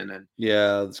Hillman, and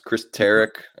it's Chris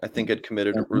Tarek, I think, had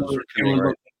committed.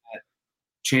 Right.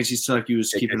 Chancey Stuckey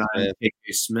was keeping an eye on KK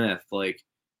Smith. Like,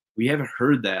 we haven't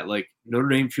heard that. Like, Notre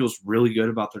Dame feels really good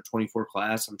about their 24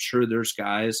 class. I'm sure there's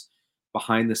guys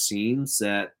behind the scenes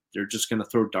that they're just going to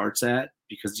throw darts at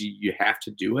because you have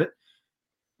to do it.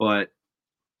 But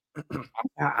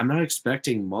I'm not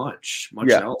expecting much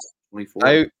else.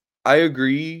 24. I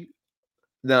agree.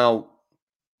 Now,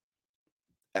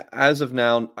 as of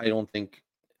now, I think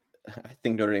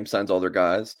Notre Dame signs all their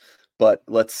guys. But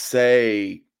let's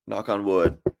say, knock on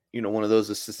wood, one of those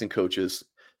assistant coaches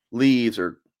leaves,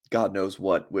 or God knows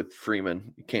what with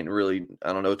Freeman. You can't really,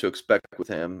 I don't know what to expect with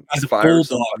him. He's a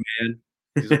bulldog, man.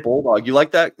 He's a bulldog. You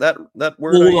like that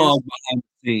word? Bulldog behind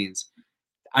the scenes.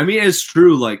 I mean, it's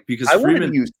true, like, because I Freeman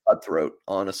wanted to use cutthroat,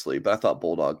 honestly, but I thought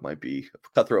bulldog might be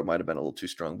cutthroat might have been a little too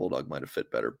strong. Bulldog might have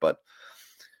fit better, but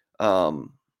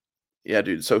yeah,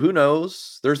 dude. So who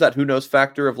knows? There's that who knows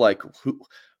factor of like,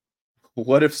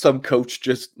 what if some coach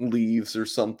just leaves or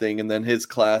something, and then his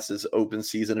class is open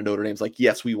season and Notre Dame's like,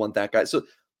 yes, we want that guy. So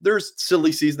there's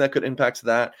silly season that could impact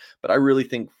that, but I really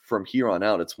think from here on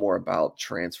out, it's more about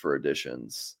transfer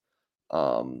additions.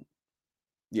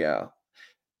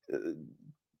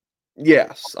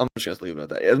 Yes, I'm just going to leave it at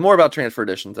that. It's more about transfer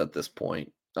additions at this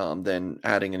point than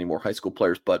adding any more high school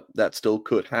players, but that still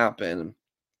could happen.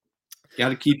 Got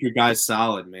to keep your guys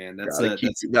solid, man. That's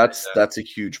a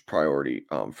huge priority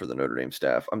for the Notre Dame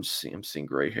staff. I'm seeing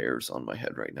gray hairs on my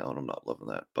head right now, and I'm not loving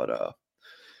that. But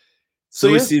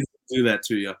so we see do that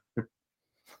to you.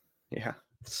 Yeah.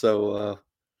 So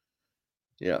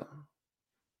yeah.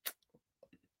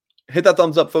 Hit that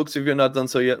thumbs up, folks, if you're not done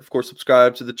so yet. Of course,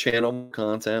 subscribe to the channel,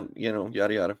 content, yada,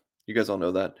 yada. You guys all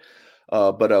know that.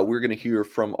 But we're going to hear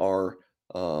from our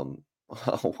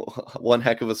one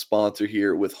heck of a sponsor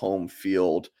here with Home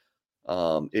Field.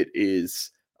 It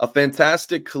is a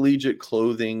fantastic collegiate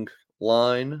clothing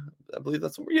line. I believe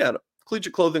that's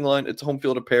collegiate clothing line. It's home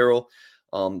field apparel,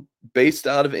 based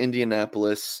out of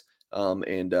Indianapolis,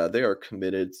 and they are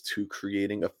committed to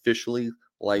creating officially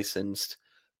licensed,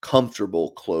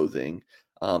 comfortable clothing,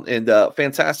 and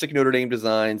fantastic Notre Dame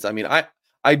designs. I mean,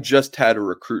 I just had a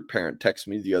recruit parent text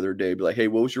me the other day, be like, "Hey,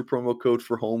 what was your promo code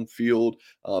for home field?"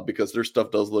 Because their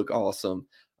stuff does look awesome,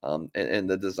 and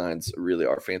the designs really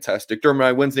are fantastic. During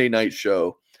my Wednesday night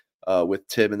show with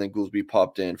Tim, and then Goolsby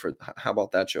popped in for. How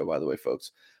about that show, by the way,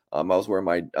 folks? I was wearing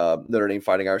my Notre Dame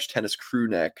Fighting Irish tennis crew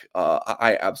neck.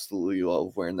 I absolutely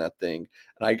love wearing that thing,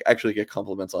 and I actually get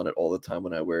compliments on it all the time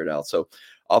when I wear it out. So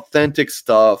authentic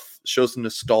stuff, shows some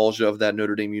nostalgia of that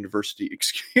Notre Dame University,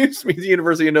 the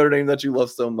University of Notre Dame that you love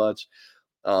so much.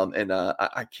 And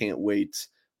I can't wait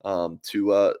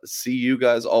to see you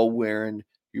guys all wearing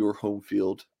your home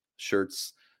field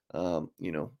shirts,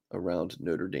 around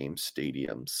Notre Dame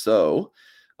Stadium. So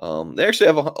they actually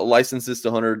have licenses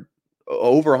to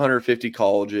over 150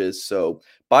 colleges. So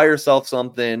buy yourself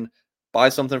something, buy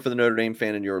something for the Notre Dame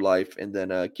fan in your life, and then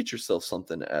get yourself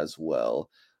something as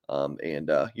well. And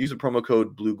use the promo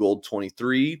code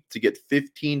BlueGold23 to get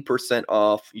 15%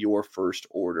 off your first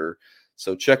order.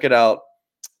 So check it out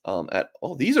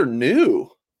these are new.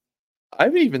 I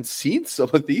haven't even seen some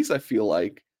of these, I feel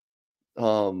like.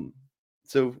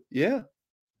 So yeah,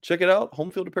 check it out.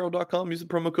 Homefieldapparel.com. Use the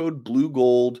promo code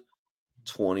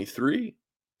BlueGold23.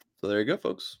 So there you go,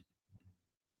 folks.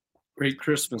 Great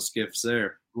Christmas gifts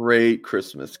there. Great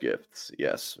Christmas gifts.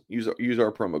 Yes. Use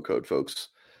our promo code, folks.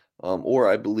 Or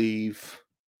I believe,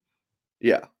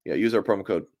 use our promo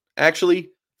code. Actually,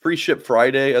 free ship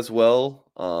Friday as well.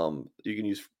 You can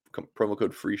use promo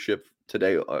code free ship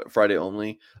today, Friday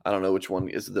only. I don't know which one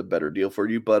is the better deal for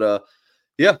you, but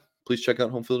please check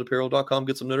out homefieldapparel.com.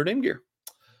 Get some Notre Dame gear.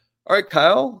 All right,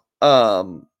 Kyle.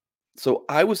 So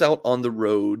I was out on the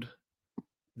road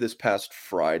this past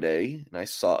Friday, and I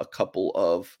saw a couple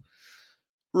of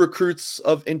recruits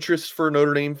of interest for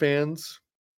Notre Dame fans.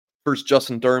 First,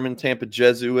 Justin Thurman, Tampa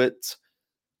Jesuit,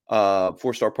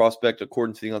 4-star prospect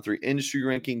according to the On3 industry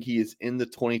ranking. He is in the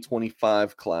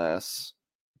 2025 class.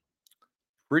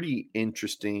 Pretty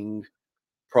interesting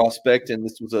prospect, and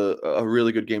this was a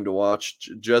really good game to watch.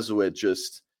 Jesuit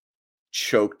just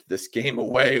choked this game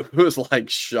away. It was like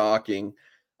shocking.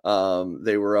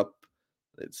 They were up,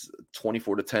 it's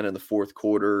 24-10 in the fourth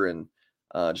quarter, and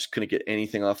just couldn't get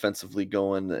anything offensively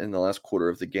going in the last quarter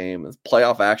of the game. It's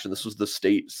playoff action. This was the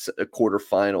state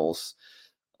quarterfinals,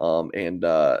 and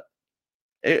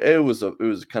it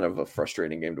was kind of a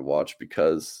frustrating game to watch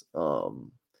because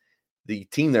the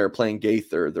team there playing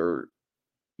Gaither, they're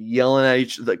yelling at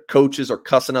the coaches are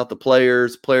cussing out the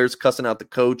players cussing out the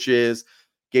coaches.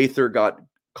 Gaither got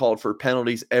called for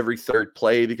penalties every third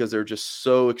play because they're just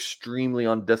so extremely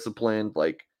undisciplined.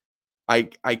 Like, I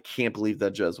can't believe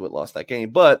that Jesuit lost that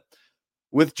game. But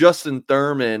with Justin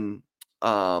Thurman,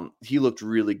 he looked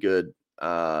really good.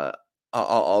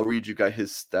 I'll read you guys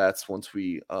his stats once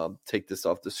we take this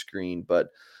off the screen. But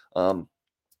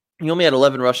he only had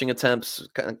 11 rushing attempts,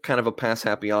 kind of a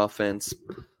pass-happy offense,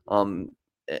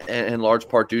 in large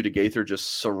part due to Gaither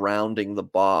just surrounding the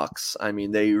box. I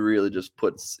mean, they really just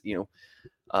put,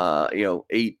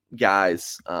 8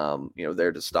 guys,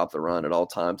 there to stop the run at all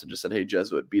times, and just said, "Hey,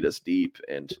 Jesuit, beat us deep."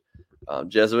 And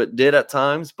Jesuit did at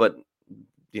times, but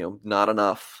not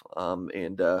enough.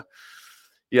 Thurman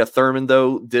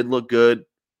though did look good.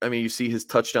 I mean, you see his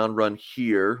touchdown run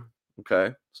here.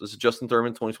 Okay, so this is Justin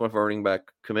Thurman, 2025 running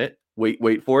back commit.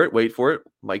 Wait for it.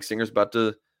 Mike Singer's about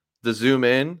to zoom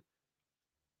in.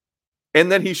 And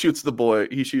then he shoots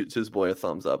his boy a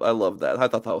thumbs up. I love that. I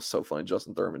thought that was so funny.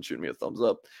 Justin Thurman shooting me a thumbs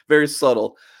up. Very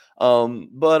subtle. So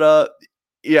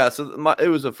it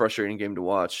was a frustrating game to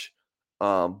watch.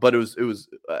 But it was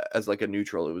as like a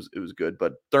neutral, it was good.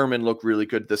 But Thurman looked really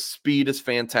good. The speed is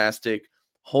fantastic.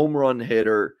 Home run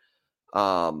hitter.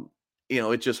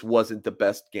 It just wasn't the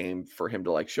best game for him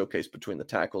to like showcase between the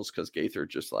tackles because Gaither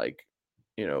just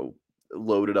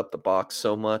loaded up the box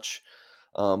so much.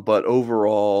 But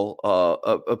overall,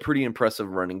 a pretty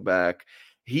impressive running back.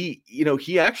 He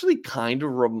actually kind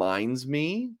of reminds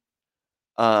me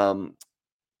of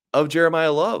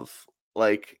Jeremiah Love.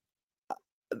 Like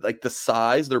the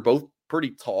size, they're both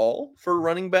pretty tall for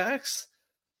running backs.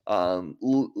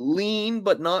 Lean,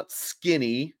 but not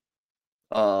skinny.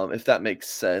 If that makes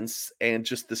sense. And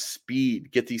just the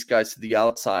speed, get these guys to the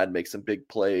outside, make some big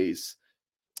plays.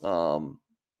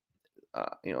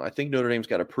 I think Notre Dame's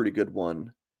got a pretty good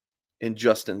one in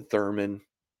Justin Thurman.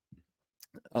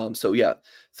 So yeah,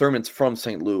 Thurman's from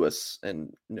St. Louis,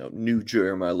 and knew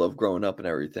Jeremiah Love growing up and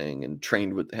everything, and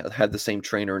had the same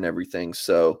trainer and everything.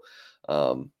 So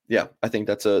yeah, I think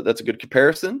that's a good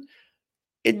comparison.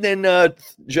 And then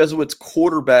Jesuits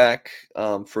quarterback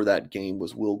for that game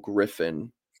was Will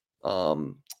Griffin,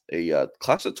 a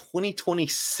class of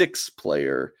 2026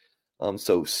 player.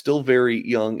 So still very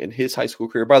young in his high school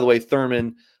career. By the way,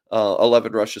 Thurman,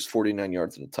 11 rushes, 49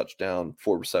 yards and a touchdown,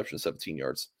 4 receptions, 17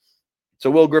 yards. So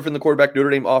Will Griffin, the quarterback, Notre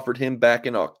Dame offered him back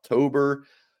in October,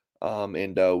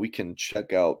 and we can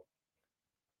check out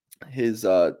his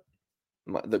the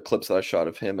clips that I shot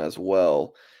of him as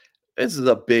well. This is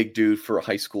a big dude for a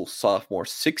high school sophomore,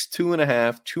 6'2 and a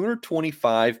half,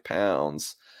 225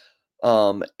 pounds.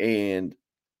 And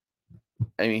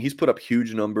I mean, he's put up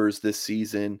huge numbers this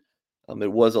season.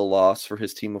 It was a loss for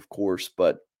his team, of course,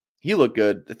 but he looked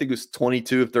good. I think it was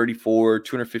 22 of 34,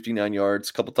 259 yards,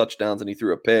 a couple touchdowns, and he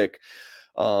threw a pick.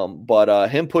 But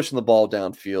him pushing the ball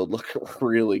downfield looked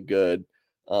really good.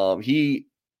 He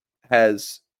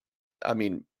has, I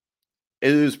mean,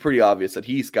 it is pretty obvious that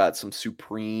he's got some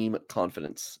supreme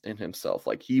confidence in himself.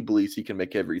 Like, he believes he can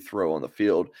make every throw on the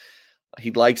field.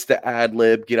 He likes to ad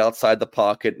lib, get outside the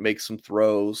pocket, make some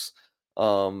throws,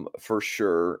 for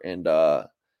sure. And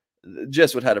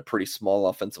Jesuit had a pretty small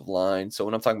offensive line. So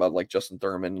when I'm talking about like Justin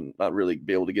Thurman not really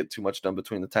be able to get too much done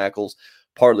between the tackles,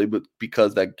 partly but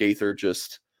because that Gaither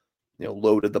just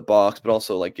loaded the box, but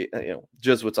also like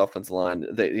Jesuit's offensive line,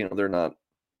 they're not,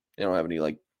 they don't have any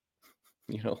like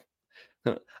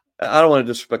I don't want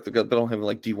to disrespect the guys, but I don't have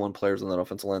like D1 players on that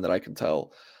offensive line that I can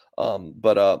tell.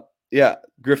 But yeah,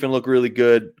 Griffin looked really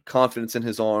good. Confidence in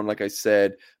his arm, like I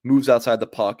said, moves outside the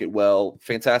pocket well,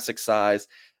 fantastic size,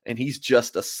 and he's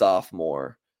just a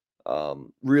sophomore.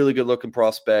 Really good looking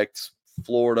prospects.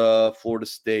 Florida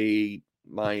State,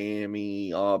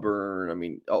 Miami, Auburn. I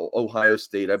mean, Ohio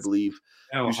State, I believe.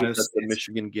 Yeah, Usually that's the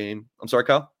Michigan game. I'm sorry,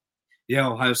 Kyle? Yeah,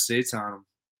 Ohio State's on him.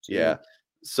 Yeah.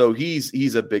 So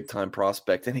he's a big time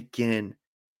prospect. And again,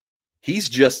 he's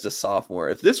just a sophomore.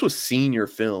 If this was senior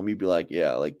film, you'd be like,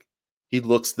 yeah, like he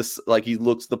looks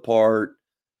the part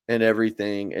and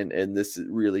everything. And this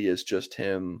really is just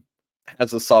him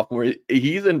as a sophomore.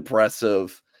 He's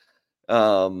impressive.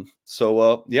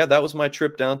 So yeah, that was my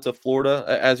trip down to Florida.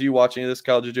 As you watching this,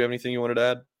 Kyle, did you have anything you wanted to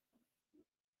add?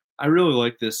 I really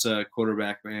like this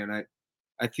quarterback, man.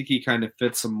 I think he kind of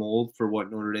fits the mold for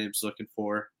what Notre Dame's looking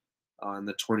for in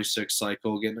the 26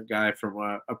 cycle, getting a guy from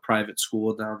a private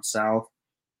school down south.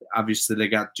 Obviously, they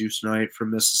got Deuce Knight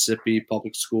from Mississippi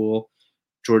public school,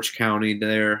 George County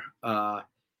there. But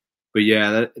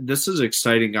yeah, this is an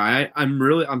exciting guy.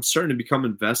 I'm starting to become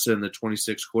invested in the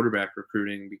 26 quarterback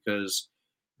recruiting because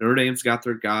Notre Dame's got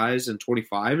their guys in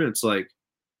 25, and it's like,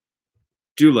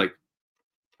 dude, like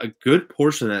a good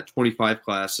portion of that 25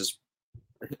 class has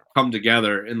come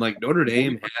together, and like Notre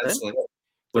Dame has like,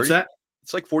 what's 30, that?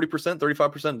 It's like 40%,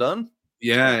 35% done.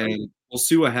 Yeah, and we'll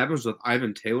see what happens with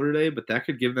Ivan Taylor today, but that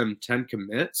could give them 10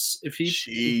 commits if he.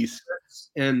 Jeez.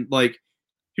 And like,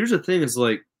 here's the thing: is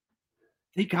like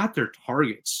they got their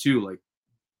targets too, like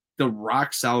the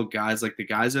rock solid guys, like the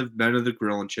guys that have been to the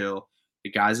Grill and Chill,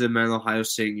 the guys that have been to Ohio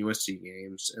State and USC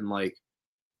games, and like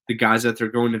the guys that they're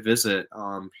going to visit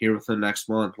here within the next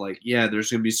month. Like, yeah, there's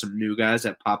going to be some new guys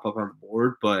that pop up on the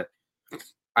board, but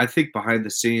I think behind the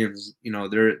scenes,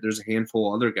 there's a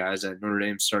handful of other guys that Notre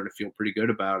Dame's starting to feel pretty good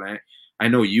about. I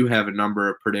know you have a number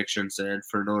of predictions in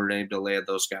for Notre Dame to land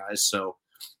those guys. So,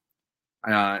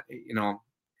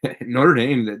 Notre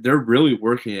Dame, they're really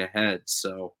working ahead.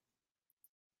 So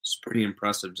it's pretty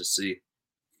impressive to see.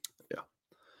 Yeah.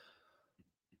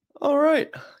 All right.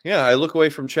 Yeah, I look away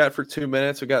from chat for 2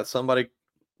 minutes. We got somebody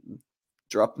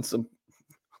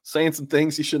saying some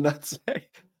things you should not say.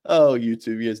 Oh,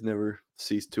 YouTube, you guys never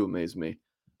cease to amaze me.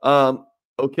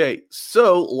 Okay,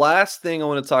 so last thing I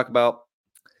want to talk about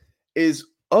is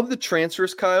of the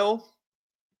transfers, Kyle,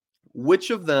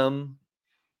 which of them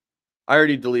 – I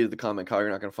already deleted the comment, Kyle. You're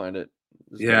not going to find it.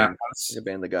 Yeah. I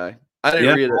banned the guy. I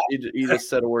didn't read it. He just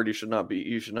said a word you should not be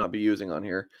using on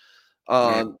here.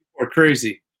 We're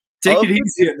crazy. Take it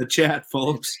easy in the chat,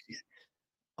 folks.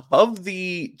 Of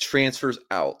the transfers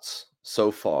out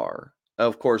so far,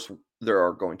 of course, there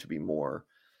are going to be more.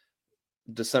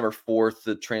 December 4th,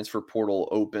 the transfer portal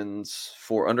opens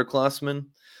for underclassmen.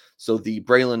 So the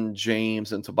Braylon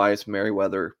James and Tobias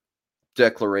Merriweather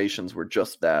declarations were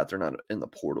just that. They're not in the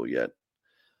portal yet.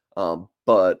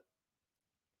 But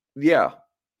yeah,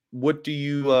 what do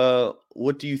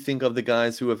you think of the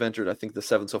guys who have entered? I think the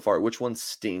 7 so far. Which one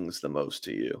stings the most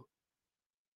to you?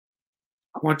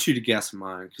 I want you to guess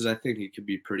mine because I think it could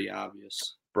be pretty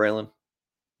obvious. Braylon?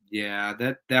 Yeah,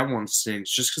 that one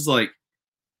stinks. Just because like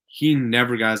he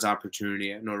never got his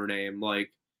opportunity at Notre Dame.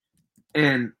 Like,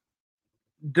 and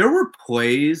there were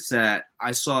plays that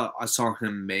I saw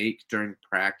him make during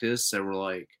practice that were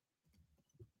like,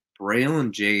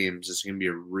 Braylon James is going to be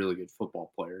a really good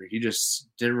football player. He just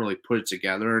didn't really put it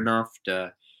together enough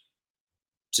to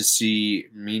see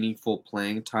meaningful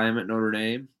playing time at Notre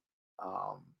Dame.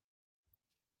 Um,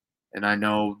 and I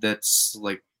know that's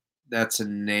a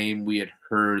name we had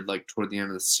heard like toward the end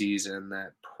of the season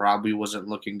that probably wasn't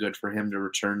looking good for him to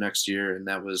return next year, and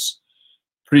that was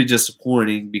pretty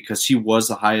disappointing because he was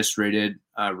the highest rated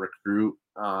recruit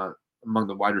among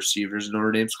the wide receivers in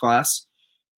Notre Dame's class,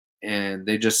 and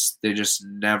they just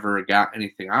never got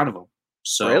anything out of him.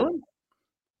 So Braylon?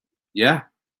 yeah,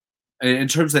 in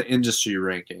terms of industry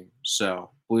ranking. So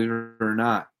believe it or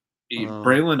not,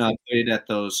 Braylon played at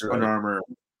those You're Under right. Armour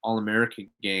All-American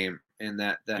game, and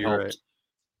that You're helped right.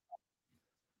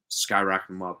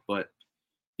 skyrocket him up. But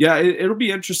yeah, it'll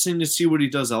be interesting to see what he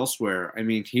does elsewhere. I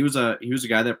mean, he was a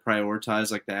guy that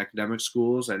prioritized like the academic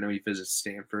schools. I know he visited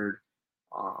Stanford.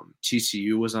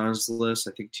 TCU was on his list.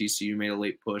 I think TCU made a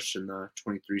late push in the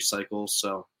 23 cycle.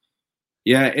 So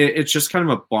yeah, it's just kind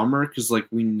of a bummer because like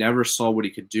we never saw what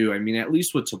he could do. I mean, at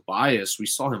least with Tobias, we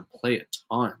saw him play a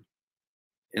ton,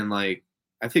 and like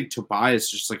I think Tobias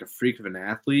is just like a freak of an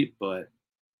athlete. But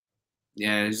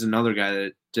yeah, he's another guy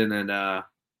that didn't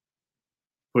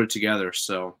put it together.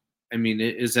 So I mean,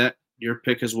 is that your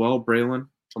pick as well, Braylon,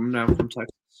 coming down from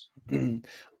Texas?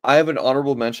 I have an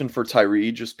honorable mention for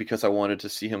Tyree just because I wanted to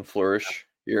see him flourish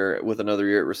here with another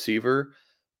year at receiver.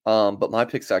 But my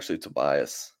pick's actually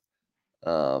Tobias.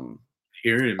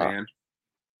 Hear you, Uh, man.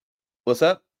 what's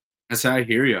that? That's how I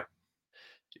hear you.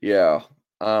 Yeah.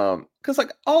 Because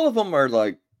like all of them are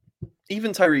like,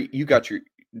 even Tyree, you got your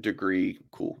degree,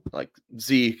 cool. Like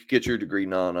Zeke, get your degree,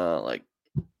 Nana, like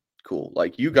cool.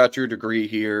 Like you got your degree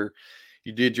here,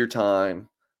 you did your time.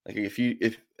 Like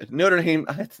if Notre Dame,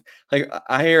 like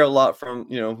I hear a lot from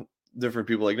different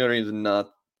people. Like Notre Dame is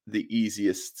not the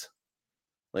easiest.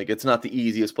 Like it's not the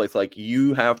easiest place. Like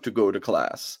you have to go to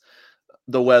class.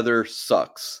 The weather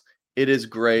sucks. It is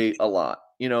gray a lot.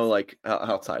 Like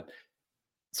outside.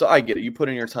 So I get it. You put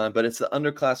in your time, but it's the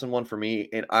underclassmen one for me,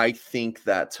 and I think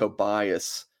that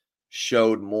Tobias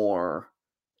showed more,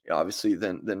 obviously,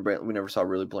 than Braylon. We never saw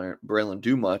really Braylon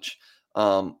do much.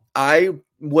 I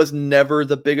was never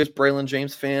the biggest Braylon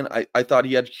James fan. I thought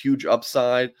he had huge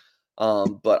upside,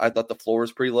 but I thought the floor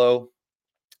was pretty low.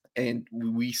 And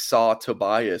we saw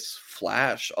Tobias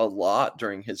flash a lot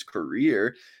during his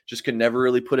career, just could never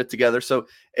really put it together. So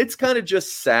it's kind of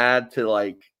just sad to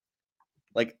like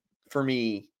for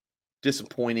me,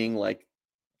 disappointing, like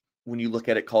when you look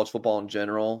at it, college football in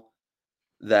general,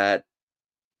 that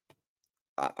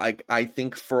I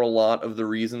think for a lot of the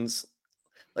reasons,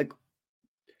 like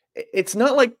it's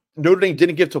not like Notre Dame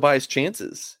didn't give Tobias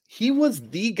chances. He was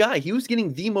the guy. He was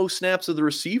getting the most snaps of the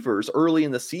receivers early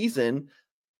in the season,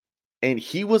 and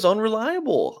he was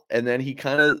unreliable. And then he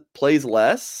kind of plays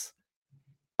less,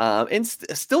 and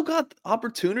still got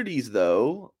opportunities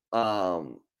though.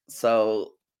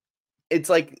 So it's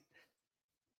like,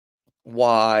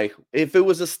 why? If it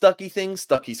was a Stucky thing,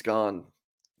 Stucky's gone,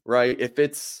 right? If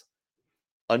it's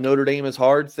a Notre Dame is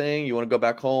hard thing, you want to go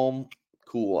back home,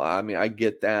 cool. I mean, I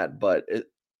get that, but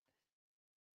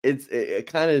it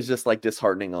kind of is just like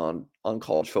disheartening on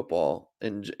college football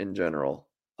in general.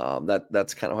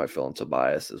 That's kind of how I feel in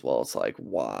Tobias as well. It's like,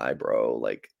 why, bro?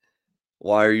 Like,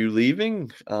 why are you leaving?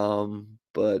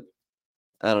 But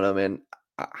I don't know, man.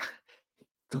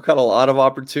 Still got a lot of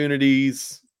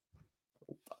opportunities,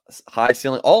 high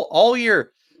ceiling all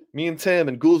year. Me and Tim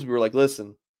and Goolsby were like,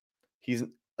 listen, he's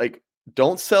like,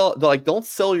 don't sell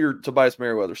your Tobias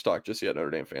Merriweather stock just yet,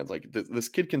 Notre Dame fans. Like this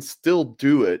kid can still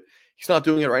do it. He's not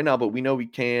doing it right now, but we know he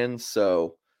can.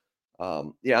 So,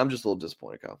 yeah, I'm just a little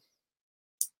disappointed, Kyle.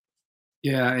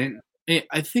 Yeah, and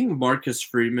I think Marcus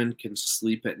Freeman can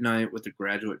sleep at night with the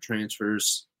graduate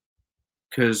transfers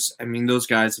because, I mean, those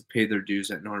guys have paid their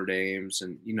dues at Notre Dame's,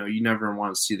 and, you never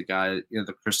want to see the guy,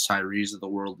 the Chris Tyrees of the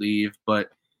world leave.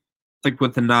 But, like,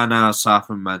 with the Nana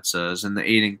Safamensas and the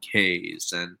Aiden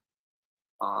K's and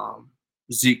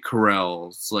Zeke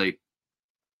Correll's, like,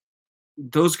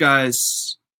 those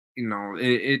guys,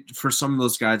 for some of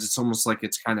those guys, it's almost like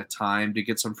it's kind of time to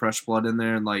get some fresh blood in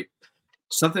there. And, like,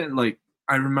 something like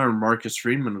I remember Marcus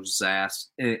Freeman was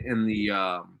asked in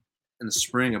the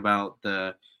spring about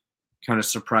the kind of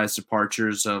surprise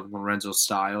departures of Lorenzo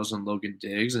Styles and Logan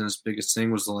Diggs, and his biggest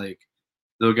thing was like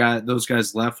those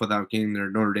guys left without getting their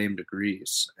Notre Dame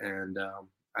degrees, and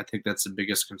I think that's the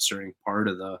biggest concerning part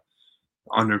of the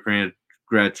undergraduate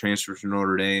grad transfer to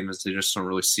Notre Dame is they just don't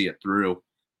really see it through. I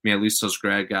mean, at least those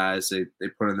grad guys, they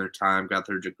put in their time, got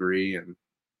their degree,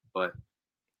 but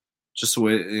just the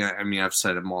way, I mean, I've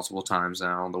said it multiple times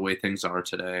now, the way things are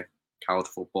today, college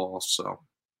football. So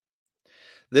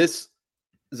This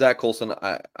Zach Colson,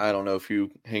 I don't know if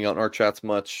you hang out in our chats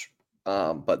much,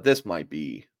 but this might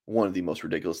be one of the most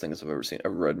ridiculous things I've ever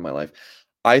read in my life.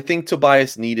 I think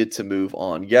Tobias needed to move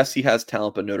on. Yes, he has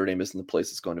talent, but Notre Dame isn't the place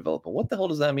that's going to develop him. What the hell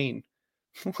does that mean?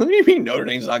 What do you mean Notre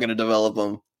Dame's not going to develop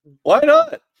him? Why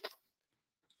not?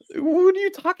 What are you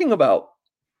talking about?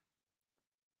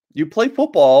 You play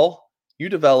football, you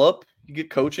develop, you get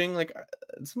coaching. Like,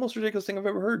 it's the most ridiculous thing I've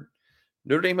ever heard.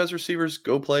 Notre Dame has receivers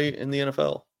go play in the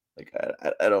NFL. Like,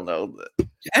 I don't know.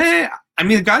 yeah, I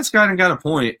mean, the guy's got a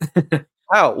point.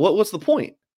 How? What's the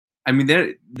point? I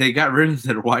mean, they got rid of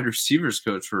their wide receivers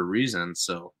coach for a reason.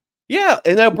 So yeah,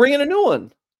 and they'll bring in a new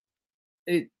one.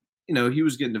 He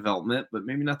was getting development, but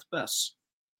maybe not the best.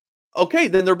 Okay,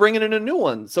 then they're bringing in a new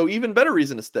one. So even better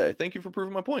reason to stay. Thank you for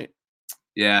proving my point.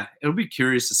 Yeah, it'll be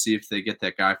curious to see if they get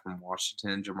that guy from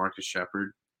Washington, Jamarcus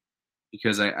Shepard,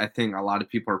 because I think a lot of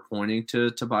people are pointing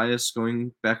to Tobias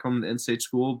going back home to in-state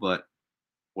school, but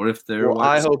what if they're... Well,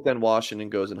 I hope then Washington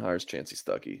goes and hires Chancey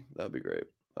Stuckey. That would be great.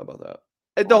 How about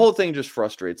that? The whole thing just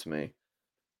frustrates me.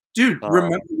 Dude,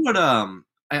 remember what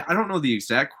I don't know the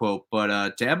exact quote,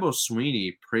 but Dabo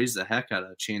Sweeney praised the heck out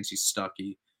of Chancey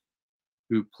Stuckey,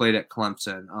 who played at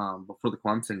Clemson before the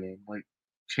Clemson game. Like,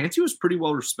 Chancey was pretty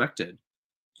well respected.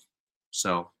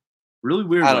 So, really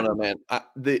weird. I don't know, man.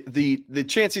 The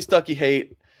Chancey Stuckey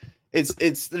hate, it's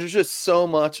there's just so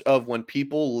much of when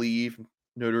people leave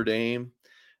Notre Dame,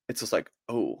 it's just like,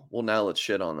 oh, well, now let's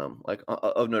shit on them, like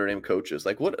of Notre Dame coaches.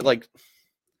 Like, what? Like,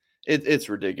 it's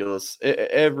ridiculous.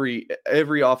 Every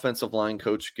offensive line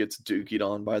coach gets dookied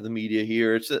on by the media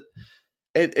here. It's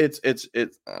I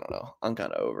don't know. I'm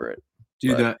kind of over it,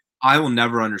 dude. I will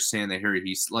never understand that Harry.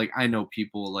 He's like, I know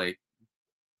people like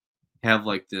have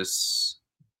like this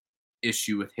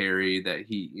issue with Harry that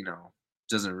he,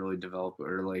 doesn't really develop,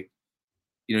 or like,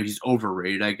 he's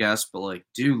overrated, I guess. But like,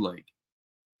 dude, like,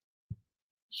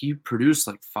 he produced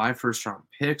like 5 first-round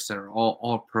picks that are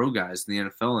all pro guys in the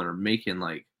NFL and are making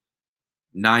like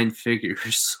 9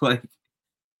 figures. Like,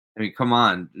 I mean, come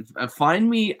on, find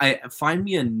me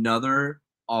another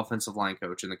offensive line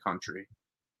coach in the country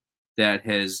that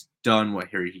has done what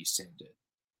Harry Hiestand did.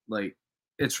 Like,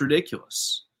 it's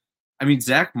ridiculous. I mean,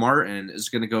 Zach Martin is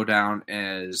going to go down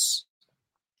as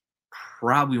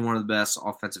probably one of the best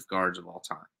offensive guards of all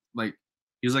time. Like,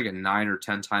 he was like a 9 or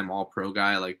 10-time All-Pro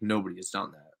guy. Like, nobody has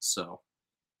done that. So,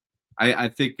 I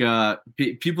think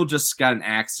people just got an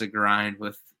axe to grind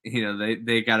with.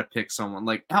 They got to pick someone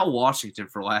like Al Washington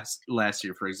for last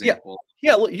year, for example.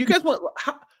 Yeah. Look, you guys want.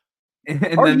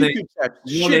 And our then YouTube chat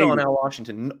shit on Al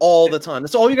Washington all the time.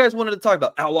 That's all you guys wanted to talk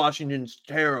about. Al Washington's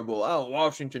terrible. Al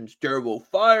Washington's terrible.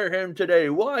 Fire him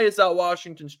today. Why is Al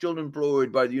Washington still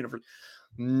employed by the university?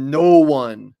 No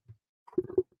one.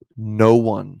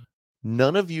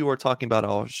 None of you are talking about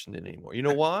Al Washington anymore. You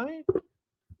know why?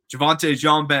 Javonte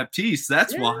Jean-Baptiste.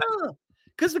 That's why.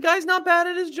 Because the guy's not bad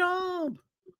at his job.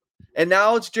 And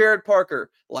now it's Jared Parker.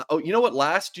 Oh, you know what?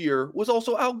 Last year was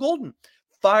also Al Golden.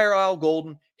 Fire Al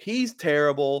Golden. He's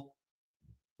terrible.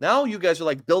 Now you guys are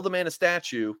like, build the man a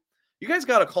statue. You guys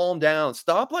got to calm down.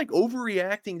 Stop like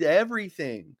overreacting to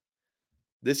everything.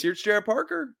 This year it's Jared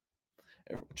Parker.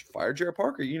 Fire Jared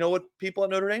Parker. You know what people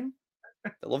at Notre Dame?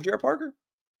 They love Jared Parker.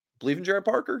 Believe in Jared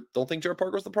Parker. Don't think Jared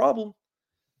Parker's the problem.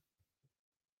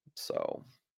 So.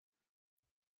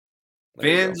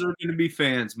 Fans are going to be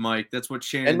fans, Mike. That's what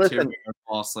Shannon Terry, our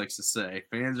boss, likes to say.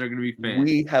 Fans are going to be fans.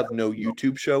 We have no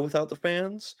YouTube show without the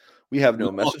fans. We have no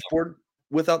message board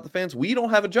without the fans. We don't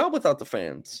have a job without the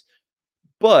fans.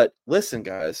 But listen,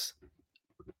 guys,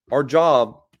 our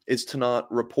job is to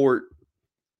not report,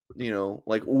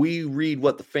 like we read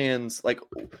what the fans, like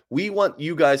we want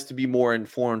you guys to be more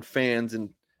informed fans. And,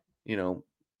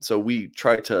 so we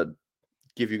try to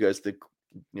give you guys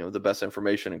the best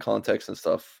information and context and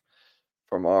stuff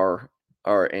from our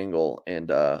angle.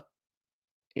 And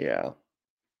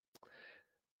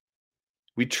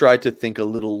we try to think a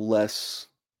little less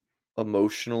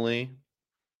emotionally.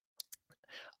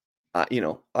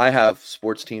 I have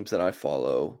sports teams that I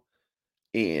follow,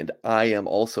 and I am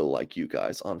also like you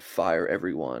guys on fire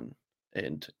everyone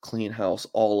and clean house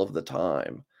all of the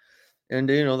time. And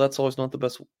that's always not the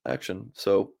best action.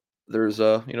 So there's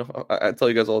I tell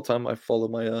you guys all the time, I follow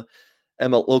my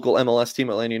local MLS team,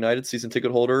 Atlanta United, season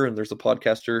ticket holder, and there's a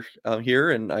podcaster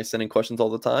here, and I send in questions all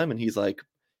the time, and he's like,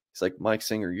 Mike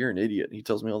Singer, you're an idiot. And he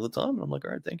tells me all the time, and I'm like,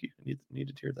 all right, thank you. I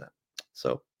needed to hear that.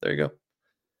 So there you go.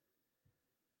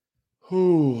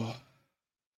 Ooh.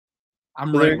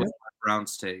 I'm So there right you with go. my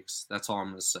Browns takes. That's all I'm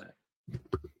going to say.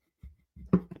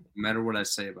 No matter what I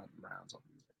say about the Browns, I'll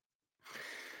be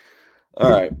there.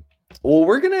 All right. Well,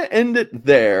 we're going to end it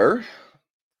there.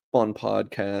 Fun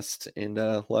podcast and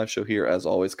live show here as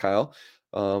always, Kyle.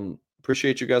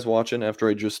 Appreciate you guys watching after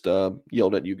I just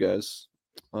yelled at you guys.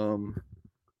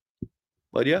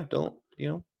 But yeah, don't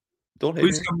hate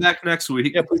Please me. come back next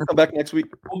week. Yeah, please come back next week.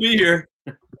 We'll be here.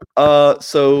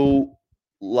 So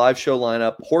live show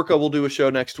lineup. Horka will do a show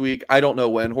next week. I don't know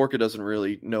when. Horka doesn't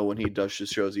really know when he does his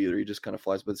shows either. He just kind of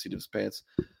flies by the seat of his pants.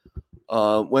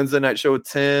 Wednesday night show with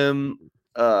Tim.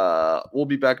 We'll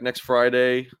be back next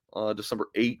Friday, December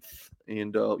 8th.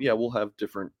 And yeah, we'll have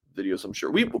different videos, I'm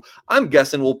sure. I'm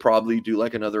guessing we'll probably do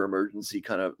like another emergency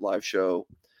kind of live show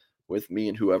with me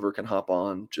and whoever can hop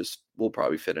on. We'll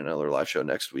probably fit another live show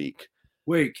next week.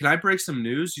 Wait, can I break some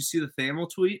news? You see the Thamel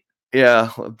tweet?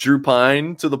 Yeah, Drew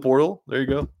Pine to the portal. There you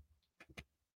go.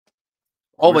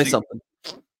 Always something.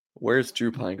 Where's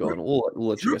Drew Pine going? We'll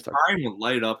let you guys talk. Drew Pine will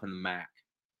light up in the MAC.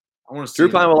 I want to see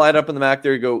Drew Pine will light up in the MAC.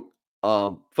 There you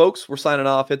go. Folks, we're signing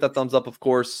off. Hit that thumbs up, of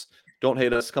course. Don't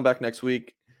hate us. Come back next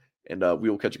week, and we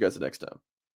will catch you guys the next time.